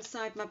that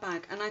inside my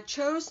bag, and I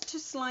chose to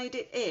slide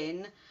it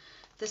in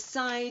the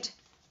side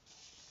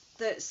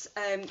that's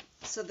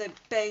so the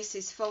base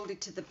is folded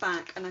to the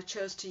back, and I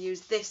chose to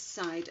use this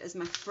side as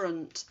my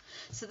front.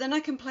 So then I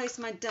can place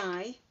my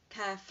die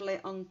carefully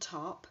on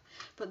top.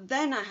 But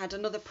then I had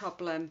another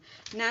problem.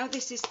 Now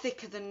this is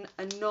thicker than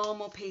a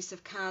normal piece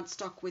of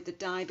cardstock with a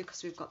die,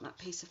 because we've got that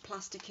piece of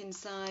plastic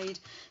inside,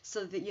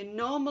 so that your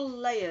normal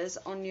layers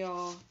on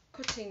your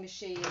cutting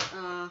machine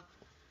are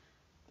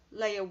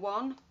layer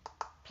 1,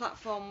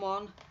 platform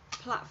 1,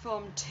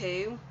 platform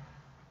 2,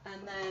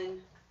 and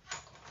then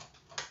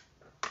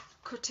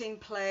cutting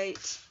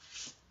plate,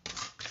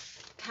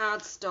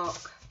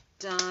 cardstock,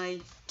 die,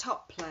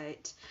 top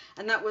plate.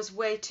 And that was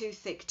way too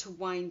thick to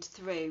wind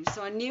through,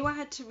 so I knew I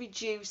had to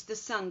reduce the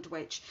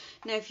sandwich.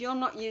 Now if you're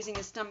not using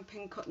a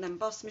Stampin' Cut and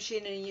Emboss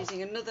machine and you're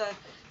using another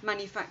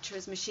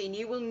manufacturer's machine,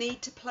 you will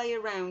need to play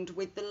around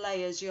with the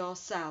layers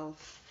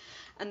yourself.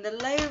 And the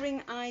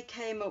layering I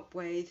came up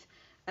with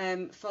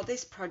for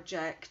this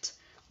project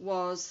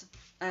was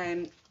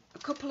a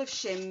couple of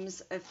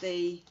shims of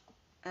the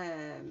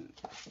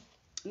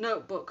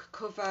notebook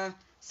cover,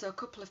 so a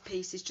couple of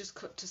pieces just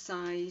cut to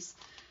size,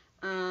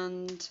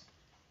 and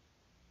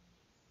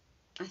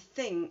I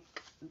think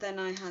then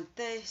I had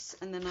this,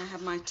 and then I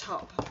had my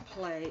top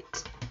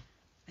plate.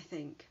 I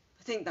think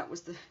that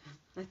was the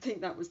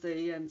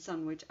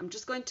sandwich. I'm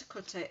just going to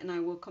cut it, and I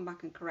will come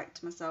back and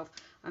correct myself,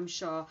 I'm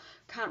sure.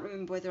 Can't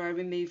remember whether I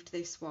removed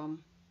this one.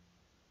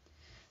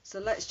 So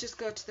let's just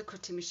go to the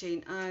cutting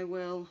machine. I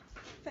will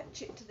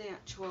fetch it to the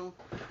actual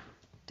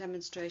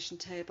demonstration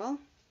table.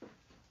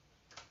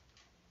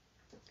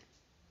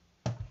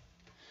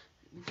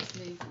 Let me just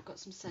move. I've got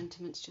some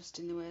sentiments just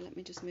in the way. Let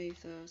me just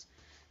move those.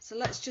 So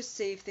let's just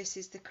see if this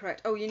is the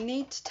correct. Oh, you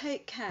need to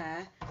take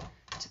care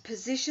to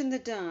position the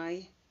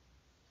die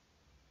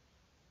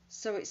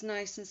so it's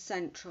nice and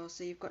central.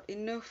 So you've got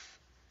enough.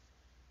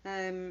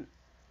 Let me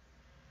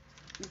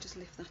just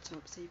lift that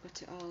up so you've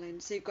got it all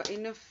in. So you've got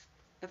enough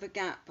of a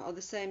gap, or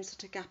the same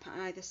sort of gap at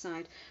either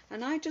side.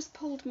 And I just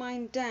pulled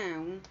mine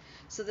down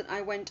so that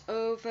I went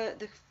over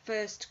the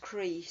first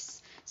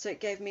crease, so it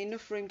gave me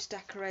enough room to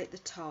decorate the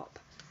top.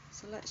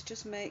 So let's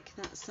just make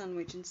that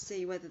sandwich and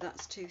see whether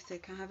that's too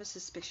thick. I have a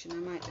suspicion I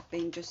might have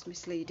been just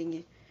misleading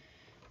you.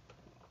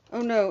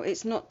 Oh no,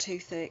 it's not too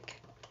thick.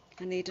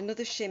 I need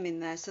another shim in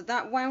there. So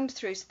that wound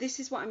through. So this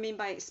is what I mean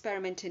by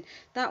experimenting.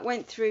 That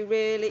went through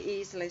really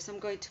easily. So I'm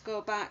going to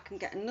go back and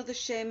get another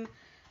shim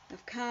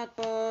of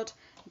cardboard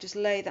and just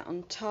lay that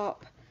on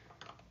top.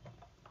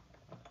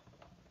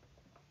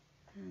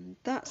 And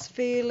that's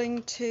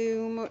feeling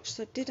too much.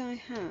 So did I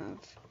have...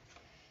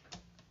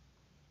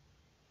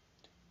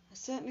 I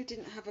certainly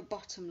didn't have a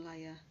bottom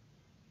layer,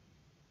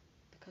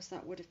 because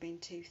that would have been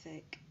too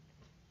thick.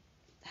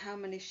 How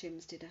many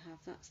shims did I have?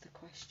 That's the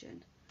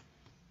question.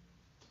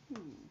 I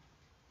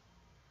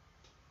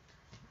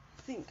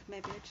think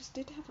maybe I just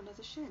did have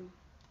another shim.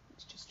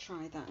 Let's just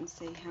try that and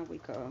see how we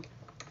go.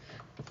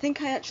 I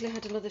think I actually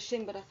had another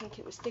shim, but I think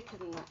it was thicker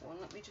than that one.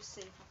 Let me just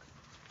see if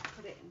I can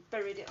put it in.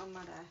 Buried it on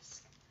my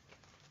desk.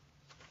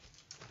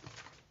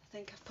 I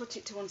think I've put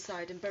it to one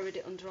side and buried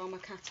it under all my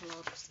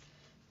catalogues.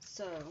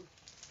 So,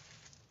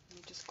 let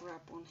me just grab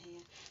one here.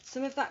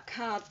 Some of that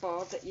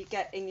cardboard that you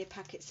get in your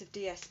packets of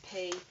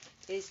DSP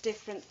is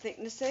different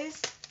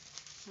thicknesses.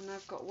 And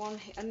I've got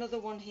another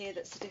one here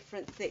that's a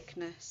different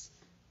thickness.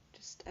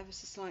 Just ever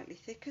so slightly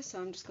thicker, so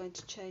I'm just going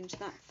to change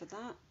that for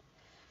that.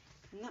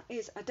 And that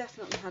is, I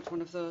definitely had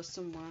one of those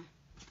somewhere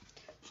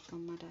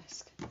on my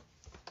desk.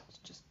 Let's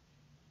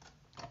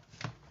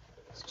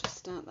just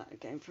start that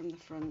again from the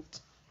front.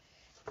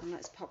 And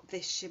let's pop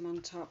this shim on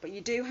top. But you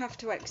do have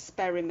to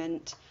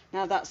experiment.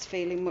 Now that's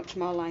feeling much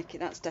more like it.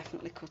 That's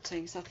definitely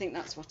cutting. So I think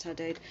that's what I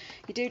did.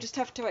 You do just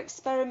have to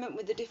experiment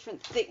with the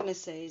different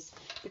thicknesses.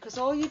 Because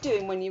all you're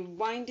doing when you're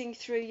winding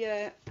through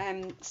your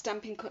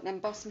stamping, cut and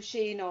emboss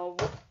machine, or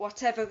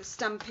whatever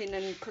stamping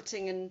and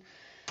cutting and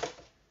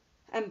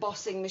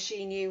embossing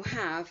machine you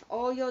have,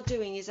 all you're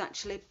doing is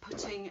actually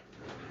putting,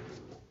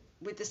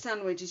 with the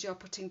sandwiches, you're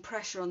putting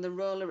pressure on the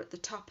roller at the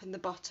top and the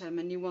bottom,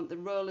 and you want the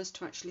rollers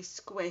to actually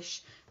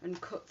squish and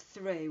cut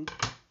through.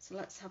 So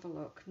let's have a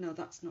look. No,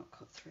 that's not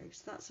cut through,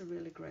 so that's a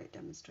really great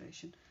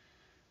demonstration.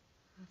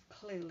 I've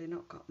clearly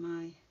not got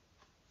my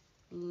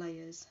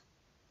layers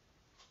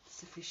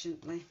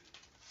sufficiently.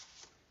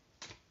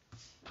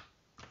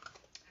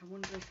 I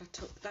wonder if I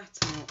took that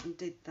out and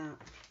did that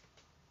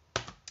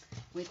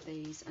with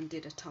these and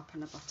did a top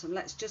and a bottom.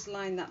 Let's just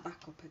line that back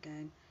up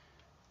again.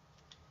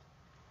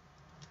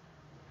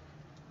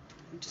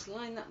 And just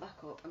line that back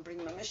up and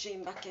bring my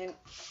machine back in.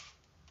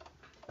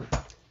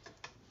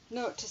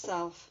 Note to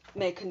self,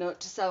 make a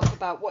note to self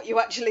about what you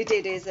actually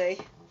did, Izzy.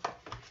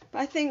 But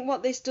I think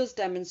what this does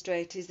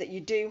demonstrate is that you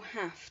do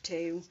have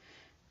to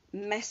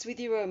mess with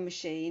your own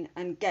machine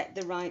and get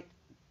the right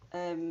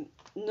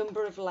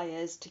number of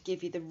layers to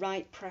give you the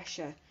right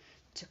pressure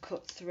to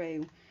cut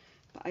through.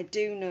 But I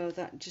do know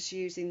that just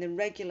using the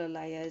regular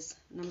layers,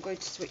 and I'm going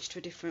to switch to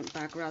a different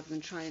bag rather than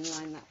try and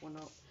line that one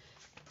up.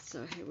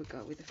 So here we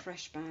go with a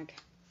fresh bag.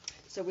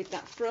 So with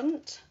that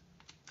front,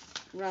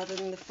 rather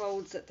than the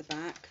folds at the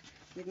back,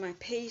 with my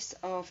piece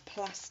of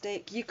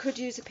plastic, you could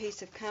use a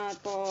piece of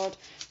cardboard,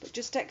 but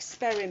just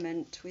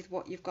experiment with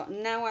what you've got.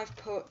 Now I've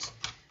put,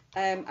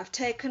 I've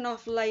taken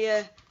off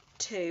layer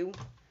 2,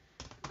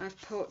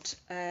 I've put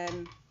a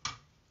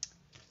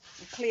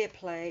clear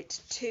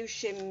plate, 2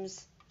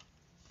 shims,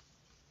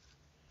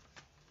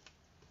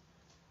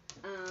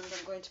 and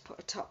I'm going to put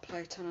a top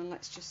plate on, and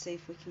let's just see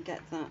if we can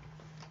get that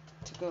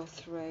to go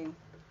through.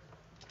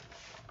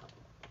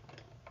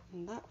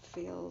 And that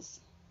feels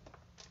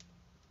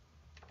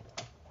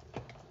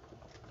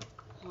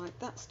like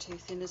that's too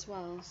thin as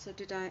well. So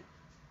did I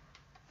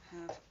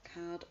have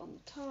card on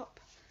the top?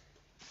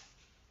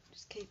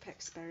 Just keep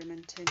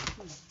experimenting.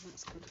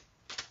 That's good.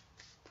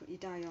 Put your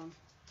die on.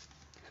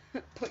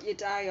 Put your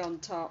die on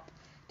top.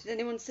 Did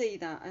anyone see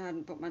that? I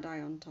hadn't put my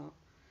die on top.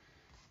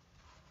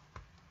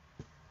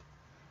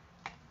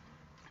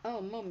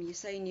 Oh, Mum, you're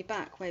saying you're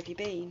back. Where have you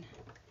been?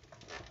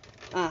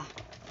 Ah,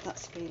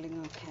 that's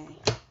feeling okay.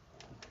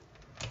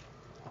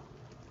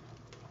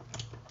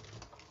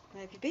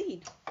 Where have you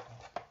been?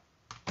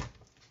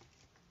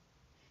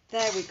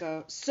 There we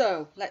go.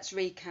 So, let's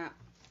recap.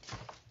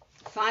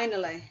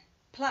 Finally,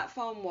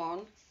 platform 1.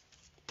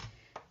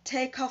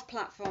 Take off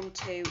platform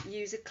 2.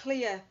 Use a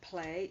clear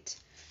plate.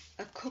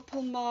 A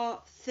couple more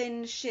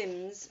thin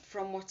shims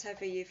from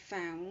whatever you've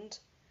found.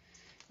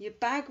 Your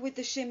bag with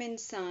the shim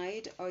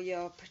inside, or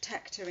your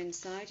protector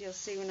inside, you'll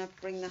see when I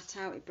bring that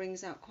out, it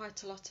brings out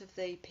quite a lot of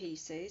the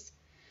pieces.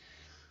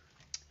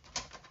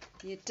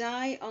 Your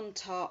die on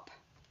top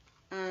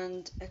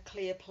and a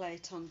clear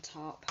plate on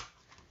top,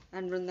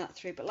 and run that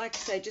through. But like I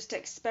say, just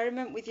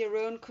experiment with your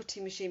own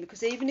cutting machine,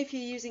 because even if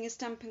you're using a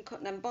Stampin' Cut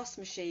and Emboss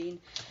machine,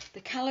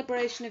 the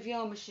calibration of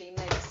your machine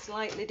may be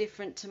slightly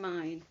different to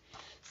mine.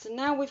 So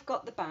now we've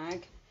got the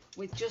bag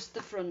with just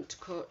the front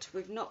cut.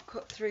 We've not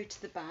cut through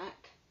to the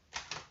back.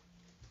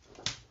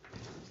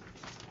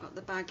 Got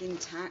the bag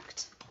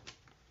intact.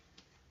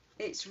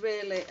 It's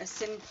really a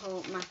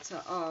simple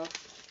matter of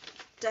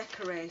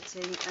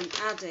decorating and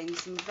adding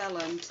some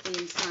vellum to the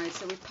inside.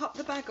 So we pop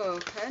the bag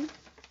open,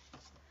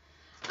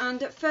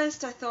 and at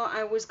first I thought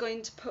I was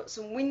going to put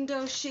some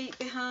window sheet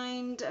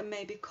behind and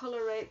maybe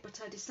colour it,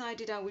 but I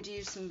decided I would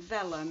use some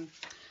vellum.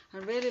 I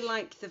really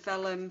like the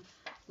vellum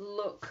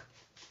look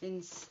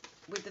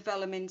with the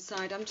vellum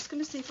inside. I'm just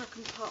going to see if I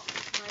can pop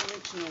my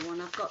original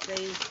one. I've got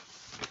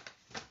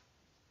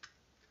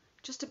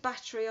just a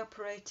battery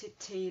operated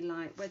tea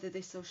light, whether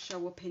this will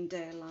show up in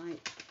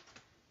daylight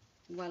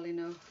well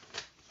enough.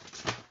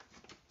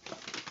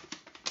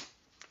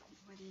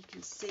 Whether you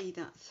can see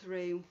that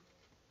through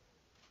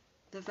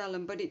the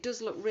vellum, but it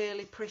does look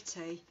really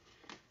pretty,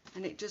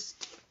 and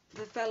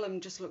the vellum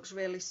just looks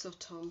really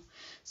subtle.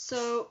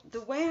 So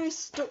the way I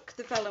stuck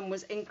the vellum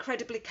was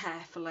incredibly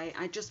carefully.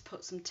 I just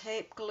put some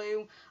tape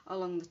glue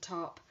along the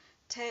top,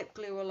 tape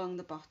glue along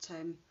the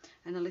bottom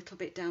and a little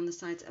bit down the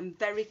sides, and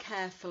very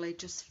carefully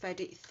just fed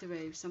it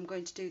through. So I'm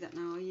going to do that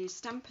now. I'll use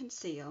Stampin'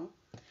 Seal,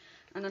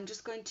 and I'm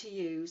just going to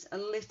use a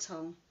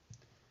little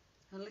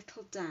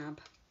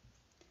dab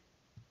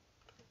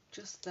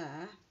just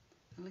there,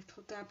 a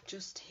little dab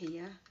just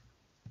here,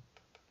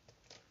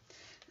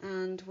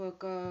 and we'll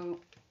go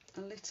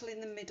a little in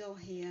the middle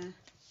here,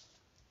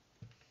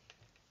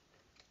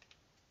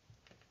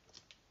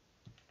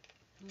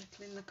 a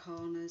little in the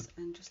corners,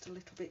 and just a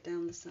little bit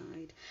down the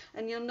side.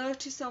 And you'll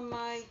notice on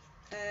my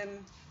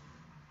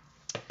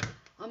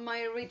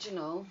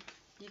original,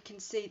 you can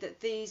see that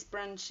these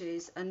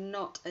branches are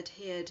not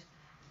adhered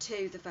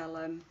to the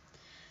vellum.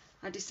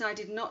 I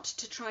decided not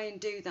to try and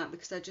do that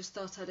because I just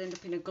thought I'd end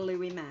up in a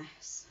gluey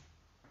mess.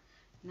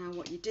 Now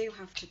what you do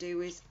have to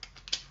do is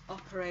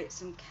operate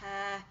some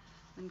care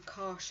and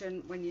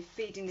caution when you're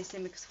feeding this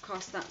in, because of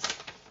course that's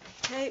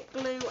tape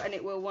glue and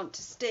it will want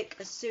to stick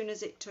as soon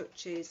as it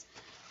touches.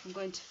 I'm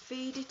going to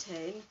feed it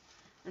in,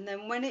 and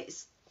then when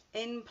it's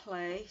in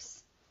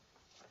place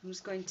I'm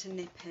just going to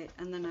nip it,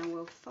 and then I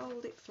will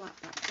fold it flat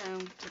back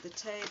down to the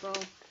table,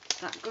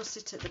 that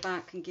gusset at the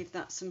back, and give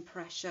that some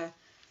pressure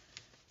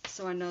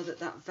so I know that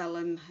that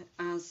vellum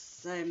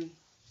has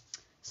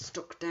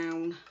stuck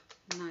down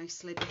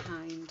nicely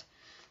behind.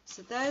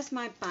 So there's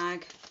my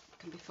bag, it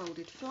can be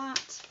folded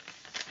flat.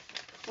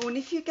 Oh, and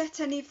if you get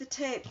any of the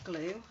tape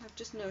glue, I've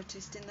just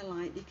noticed in the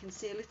light you can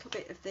see a little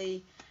bit of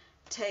the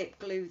tape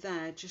glue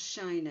there just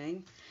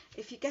shining.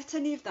 If you get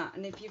any of that,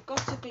 and if you've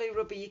got a glue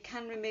rubber, you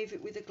can remove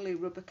it with a glue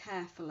rubber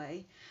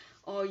carefully,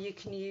 or you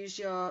can use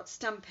your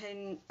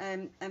Stampin'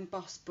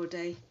 Emboss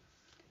Buddy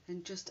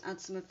and just add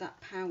some of that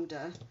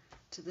powder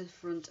to the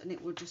front, and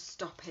it will just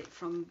stop it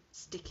from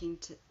sticking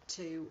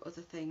to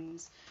other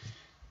things.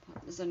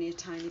 There's only a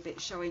tiny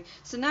bit showing.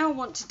 So now I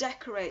want to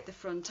decorate the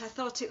front. I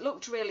thought it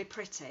looked really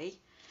pretty,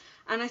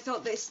 and I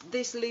thought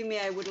this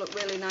lumiere would look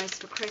really nice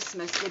for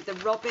Christmas with the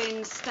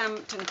robin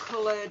stamped and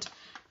coloured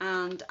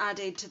and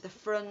added to the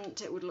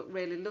front. It would look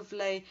really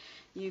lovely.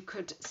 You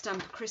could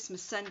stamp a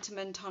Christmas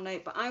sentiment on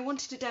it, but I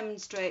wanted to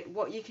demonstrate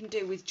what you can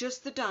do with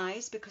just the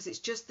dies, because it's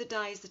just the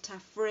dies that are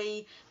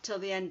free till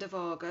the end of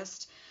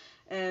August.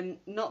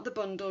 Not the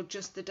bundle,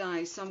 just the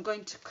dies. So I'm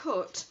going to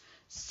cut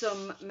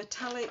some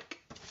metallic,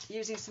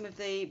 using some of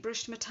the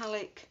brushed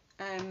metallic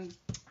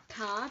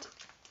card.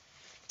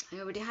 I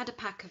already had a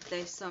pack of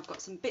this, so I've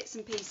got some bits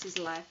and pieces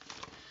left,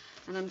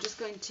 and I'm just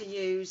going to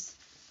use,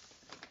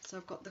 so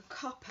I've got the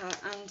copper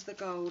and the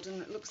gold,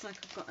 and it looks like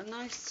I've got a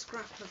nice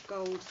scrap of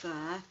gold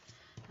there,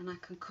 and I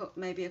can cut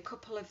maybe a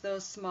couple of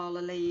those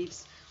smaller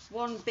leaves,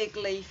 one big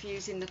leaf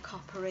using the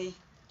coppery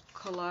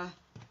colour.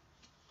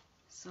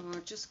 So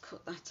I'll just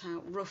cut that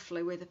out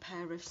roughly with a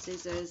pair of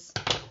scissors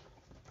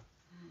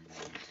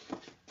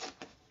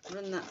and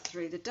run that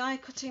through the die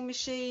cutting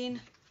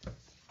machine.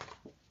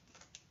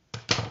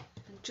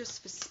 And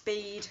just for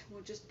speed,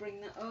 we'll just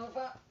bring that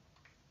over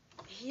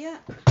here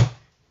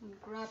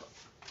and grab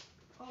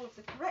all of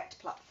the correct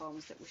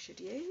platforms that we should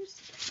use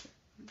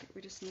and get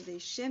rid of some of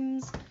these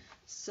shims.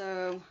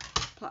 So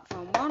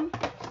platform 1,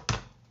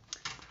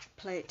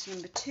 plate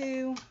number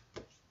 2,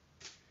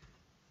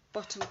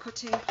 bottom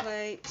cutting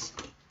plate,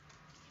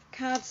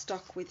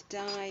 cardstock with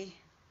die,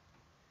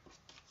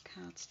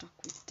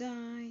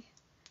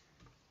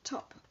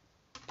 top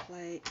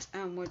plate,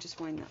 and we'll just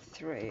wind that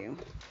through.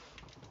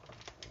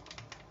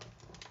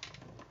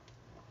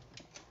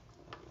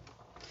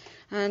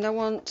 And I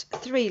want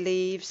 3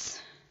 leaves,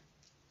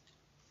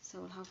 so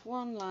we'll have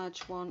 1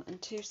 large one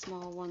and 2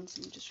 small ones,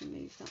 and we'll just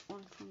remove that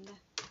one from the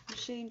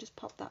machine, just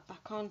pop that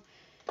back on,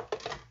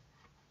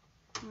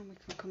 and we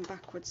can come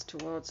backwards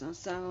towards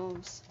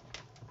ourselves.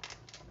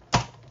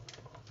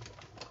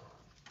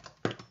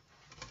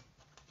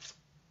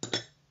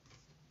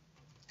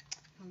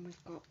 And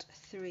we've got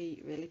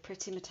 3 really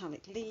pretty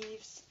metallic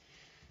leaves.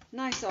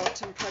 Nice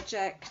autumn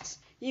project.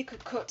 You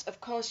could cut, of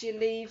course, your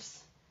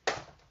leaves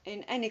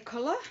in any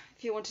colour.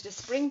 If you wanted a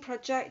spring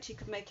project, you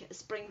could make it a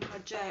spring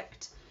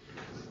project.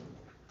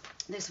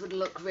 This would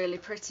look really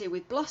pretty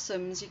with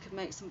blossoms. You could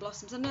make some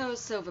blossoms. I know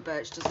silver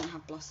birch doesn't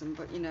have blossom,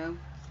 but you know,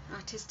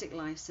 artistic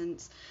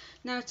license.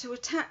 Now, to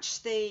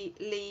attach the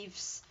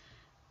leaves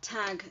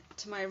tag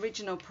to my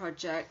original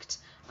project,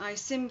 I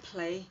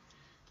simply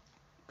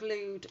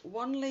glued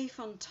 1 leaf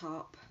on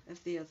top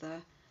of the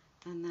other,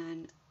 and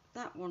then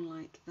that one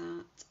like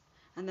that,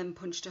 and then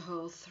punched a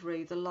hole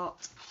through the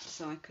lot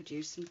so I could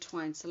use some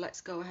twine. So let's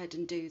go ahead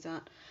and do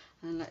that,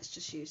 and let's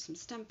just use some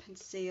Stampin'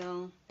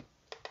 Seal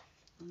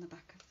on the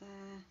back of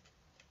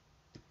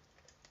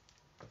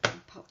there,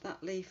 and pop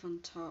that leaf on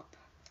top,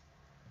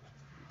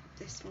 pop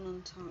this one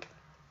on top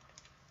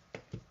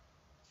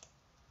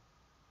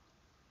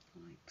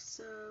like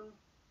so.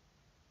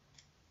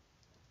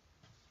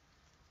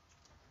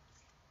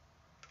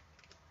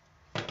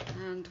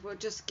 And we'll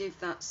just give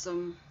that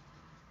some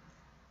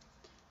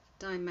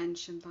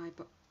dimension by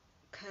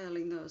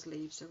curling those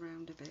leaves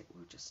around a bit.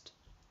 We'll just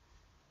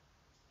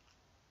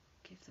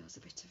give those a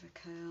bit of a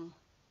curl.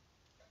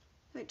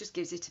 It just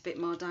gives it a bit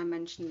more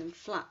dimension than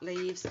flat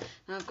leaves.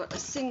 Now I've got a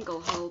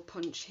single hole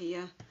punch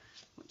here,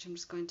 which I'm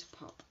just going to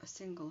pop a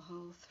single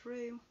hole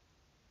through.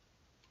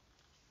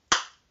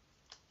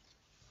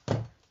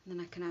 And then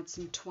I can add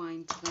some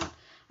twine to that.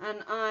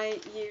 And I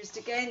used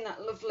again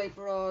that lovely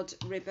broad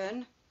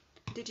ribbon.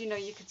 Did you know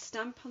you could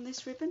stamp on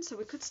this ribbon? So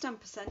we could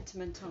stamp a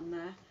sentiment on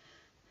there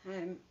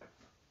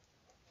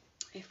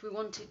if we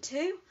wanted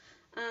to.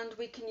 And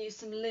we can use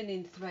some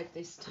linen thread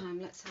this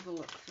time. Let's have a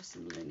look for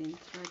some linen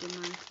thread in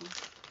my little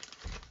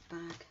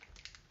bag.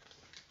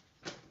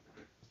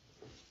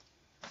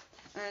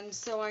 And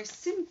so I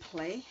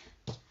simply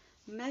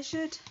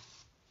measured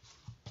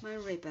my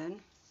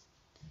ribbon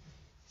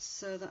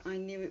so that I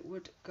knew it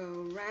would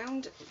go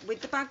round.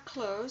 With the bag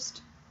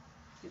closed,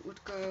 it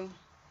would go,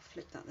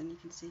 flip that then you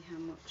can see how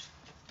much,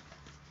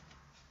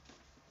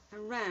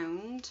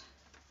 around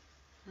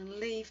and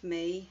leave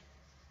me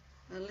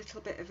a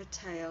little bit of a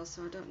tail,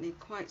 so I don't need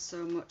quite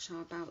so much, or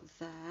about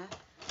there.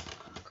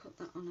 I'll cut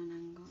that on an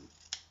angle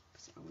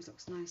because it always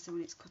looks nicer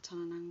when it's cut on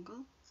an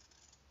angle.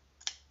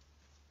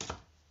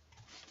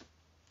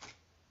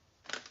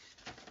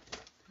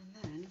 And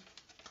then,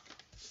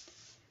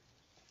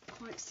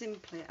 quite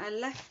simply, I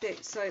left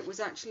it so it was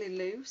actually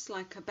loose,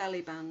 like a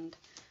belly band,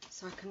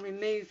 so I can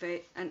remove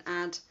it and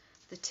add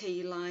the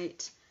tea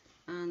light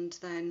and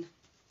then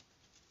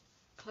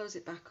close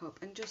it back up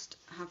and just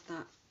have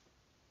that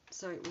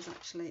so it was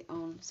actually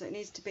on. So it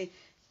needs to be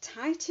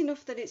tight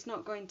enough that it's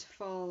not going to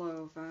fall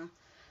over,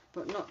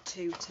 but not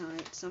too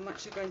tight. So I'm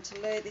actually going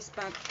to lay this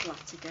bag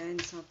flat again,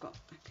 so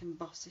I can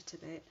emboss it a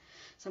bit.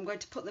 So I'm going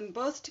to put them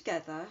both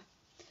together,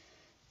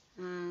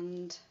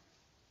 and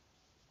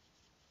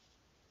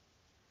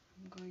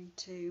I'm going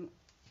to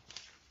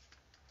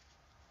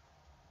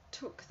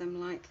tuck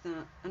them like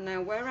that. And now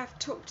where I've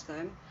tucked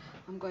them,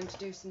 I'm going to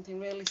do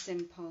something really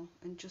simple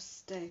and just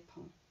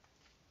staple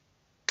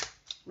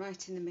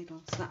right in the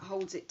middle, so that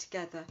holds it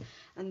together.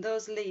 And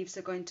those leaves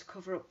are going to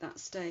cover up that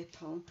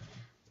staple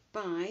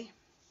by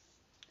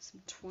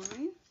some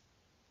twine.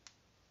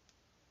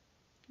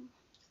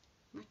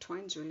 My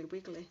twine's really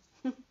wiggly.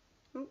 Oh,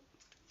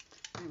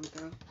 there we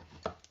go.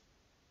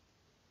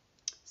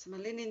 So my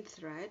linen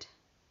thread,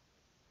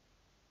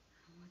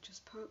 and we'll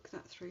just poke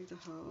that through the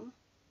hole,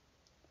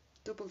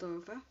 doubled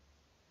over,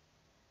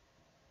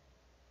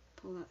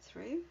 pull that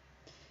through,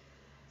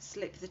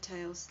 slip the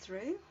tails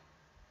through.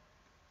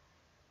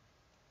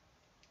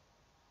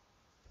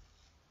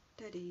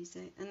 Dead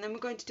easy. And then we're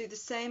going to do the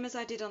same as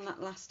I did on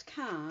that last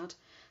card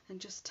and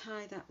just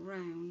tie that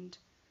round.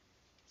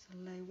 So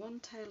lay one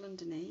tail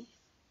underneath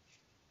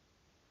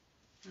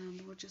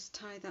and we'll just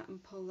tie that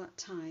and pull that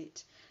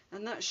tight,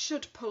 and that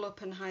should pull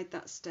up and hide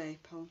that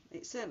staple.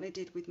 It certainly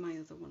did with my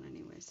other one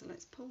anyway, so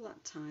let's pull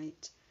that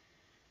tight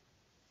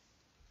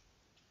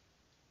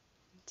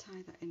and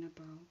tie that in a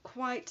bow.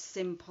 Quite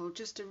simple,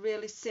 just a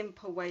really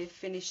simple way of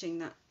finishing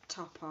that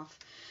top off.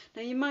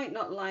 Now you might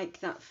not like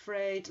that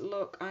frayed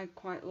look. I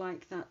quite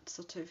like that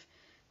sort of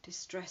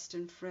distressed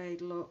and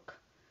frayed look.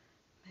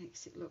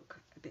 Makes it look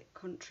a bit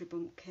country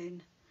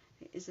bumpkin.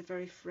 It is a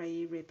very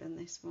frayy ribbon,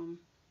 this one.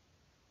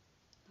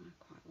 I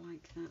quite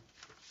like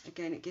that.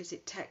 Again, it gives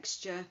it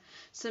texture.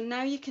 So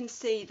now you can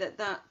see that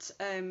that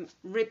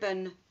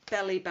ribbon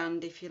belly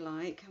band, if you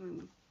like, I mean,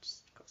 we've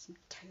just got some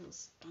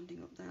tails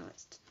standing up there.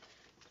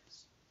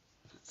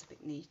 That's a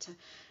bit neater.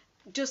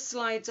 Just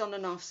slides on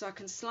and off, so I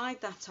can slide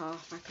that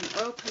off, I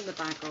can open the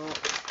bag up,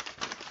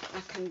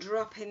 I can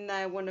drop in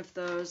there one of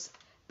those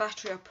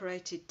battery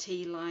operated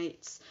tea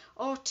lights,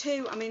 or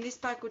two. I mean, this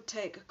bag would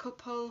take a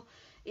couple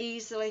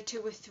easily,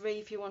 2 or 3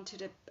 if you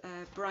wanted a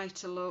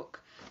brighter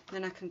look.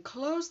 Then I can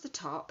close the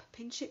top,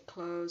 pinch it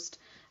closed,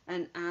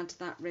 and add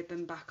that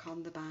ribbon back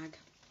on the bag.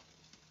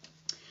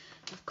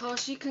 Of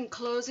course, you can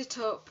close it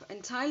up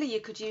entirely. You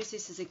could use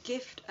this as a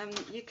gift, and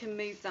you can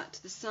move that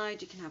to the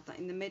side, you can have that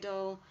in the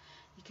middle.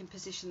 You can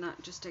position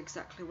that just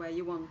exactly where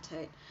you want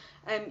it.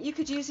 You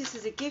could use this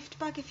as a gift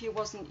bag if you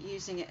wasn't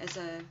using it as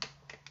a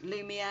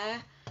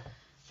lumiere.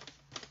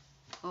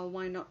 Or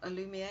why not a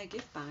lumiere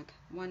gift bag?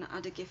 Why not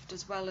add a gift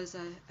as well as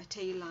a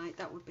tea light?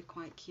 That would be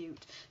quite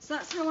cute. So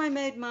that's how I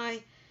made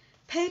my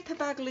paper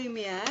bag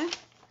lumiere.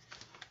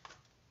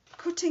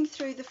 Cutting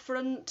through the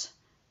front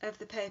of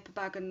the paper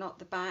bag and not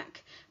the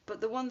back. But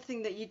the one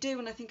thing that you do,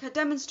 and I think I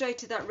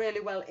demonstrated that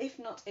really well, if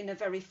not in a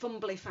very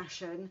fumbly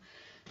fashion,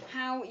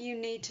 how you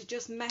need to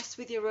just mess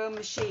with your own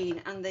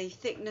machine and the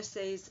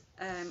thicknesses,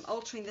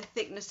 altering the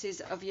thicknesses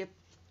of your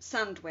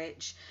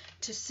sandwich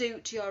to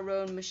suit your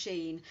own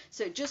machine.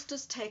 So it just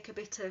does take a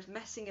bit of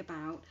messing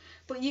about,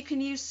 but you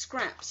can use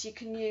scraps. You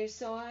can use,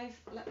 so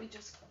let me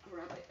just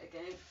grab it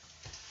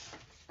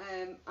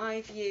again.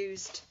 I've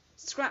used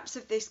scraps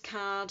of this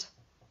card,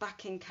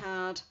 backing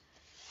card,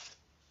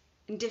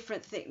 in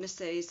different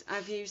thicknesses.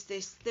 I've used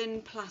this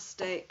thin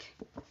plastic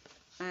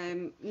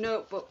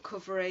notebook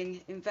covering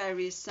in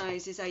various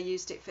sizes. I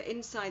used it for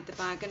inside the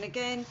bag, and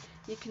again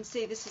you can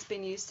see this has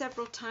been used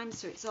several times,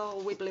 so it's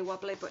all wibbly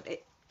wobbly, but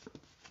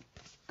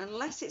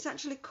unless it's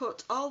actually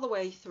cut all the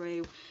way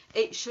through,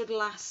 it should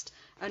last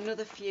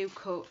another few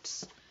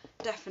cuts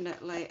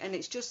definitely, and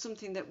it's just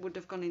something that would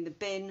have gone in the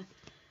bin,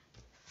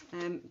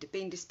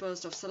 been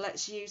disposed of. So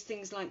let's use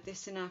things like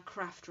this in our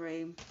craft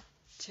room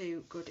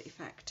to good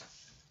effect.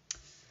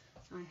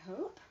 I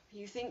hope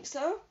you think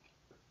so.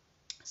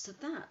 So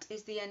that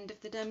is the end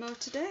of the demo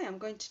today. I'm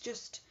going to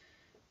just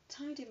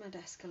tidy my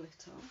desk a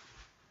little.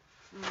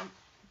 I've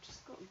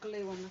just got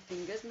glue on my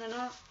fingers, and then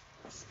I'll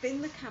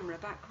spin the camera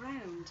back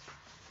round.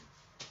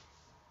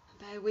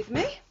 Bear with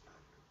me.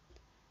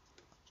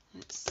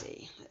 Let's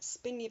see, let's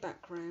spin you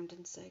back round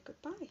and say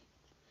goodbye.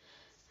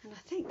 And I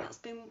think that's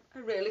been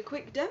a really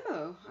quick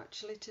demo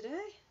actually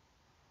today.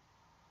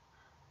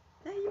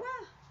 There you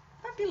are,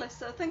 fabulous.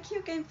 So thank you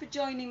again for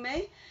joining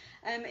me.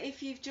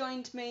 If you've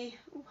joined me,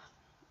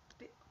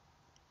 there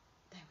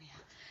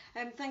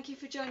we are. Thank you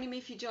for joining me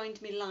if you joined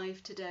me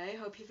live today.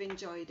 Hope you've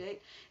enjoyed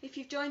it. If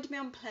you've joined me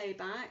on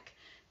playback,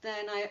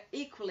 then I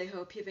equally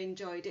hope you've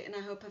enjoyed it, and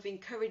I hope I've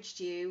encouraged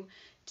you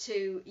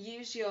to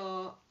use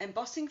your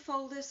embossing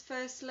folders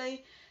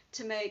firstly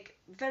to make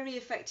very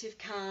effective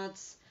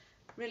cards,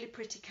 really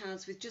pretty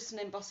cards with just an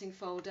embossing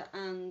folder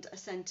and a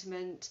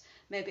sentiment,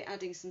 maybe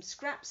adding some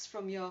scraps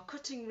from your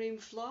cutting room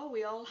floor.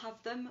 We all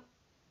have them,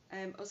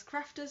 us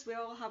crafters, we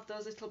all have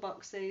those little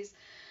boxes.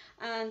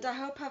 And I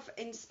hope I've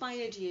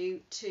inspired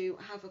you to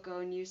have a go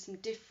and use some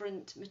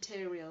different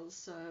materials.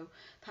 So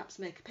perhaps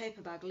make a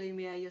paper bag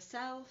lumiere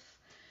yourself.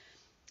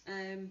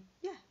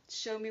 Yeah,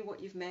 show me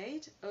what you've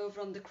made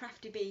over on the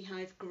Crafty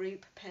Beehive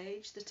group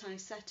page that I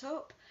set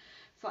up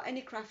for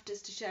any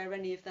crafters to share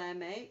any of their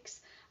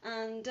makes.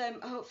 And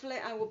hopefully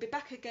I will be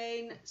back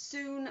again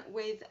soon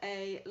with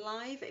a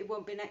live. It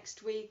won't be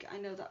next week, I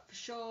know that for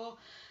sure.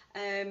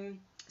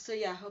 So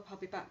yeah, I hope I'll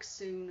be back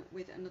soon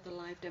with another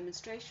live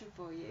demonstration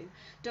for you.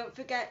 Don't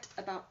forget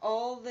about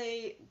all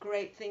the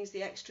great things,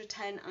 the extra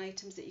 10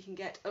 items that you can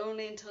get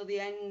only until the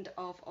end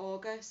of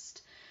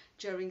August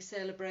during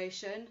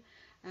Sale-A-Bration.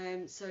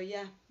 So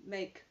yeah,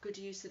 make good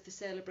use of the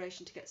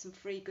Sale-A-Bration to get some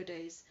free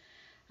goodies.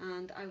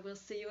 And I will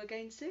see you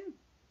again soon.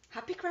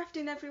 Happy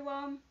crafting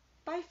everyone.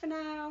 Bye for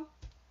now.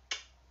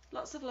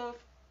 Lots of love.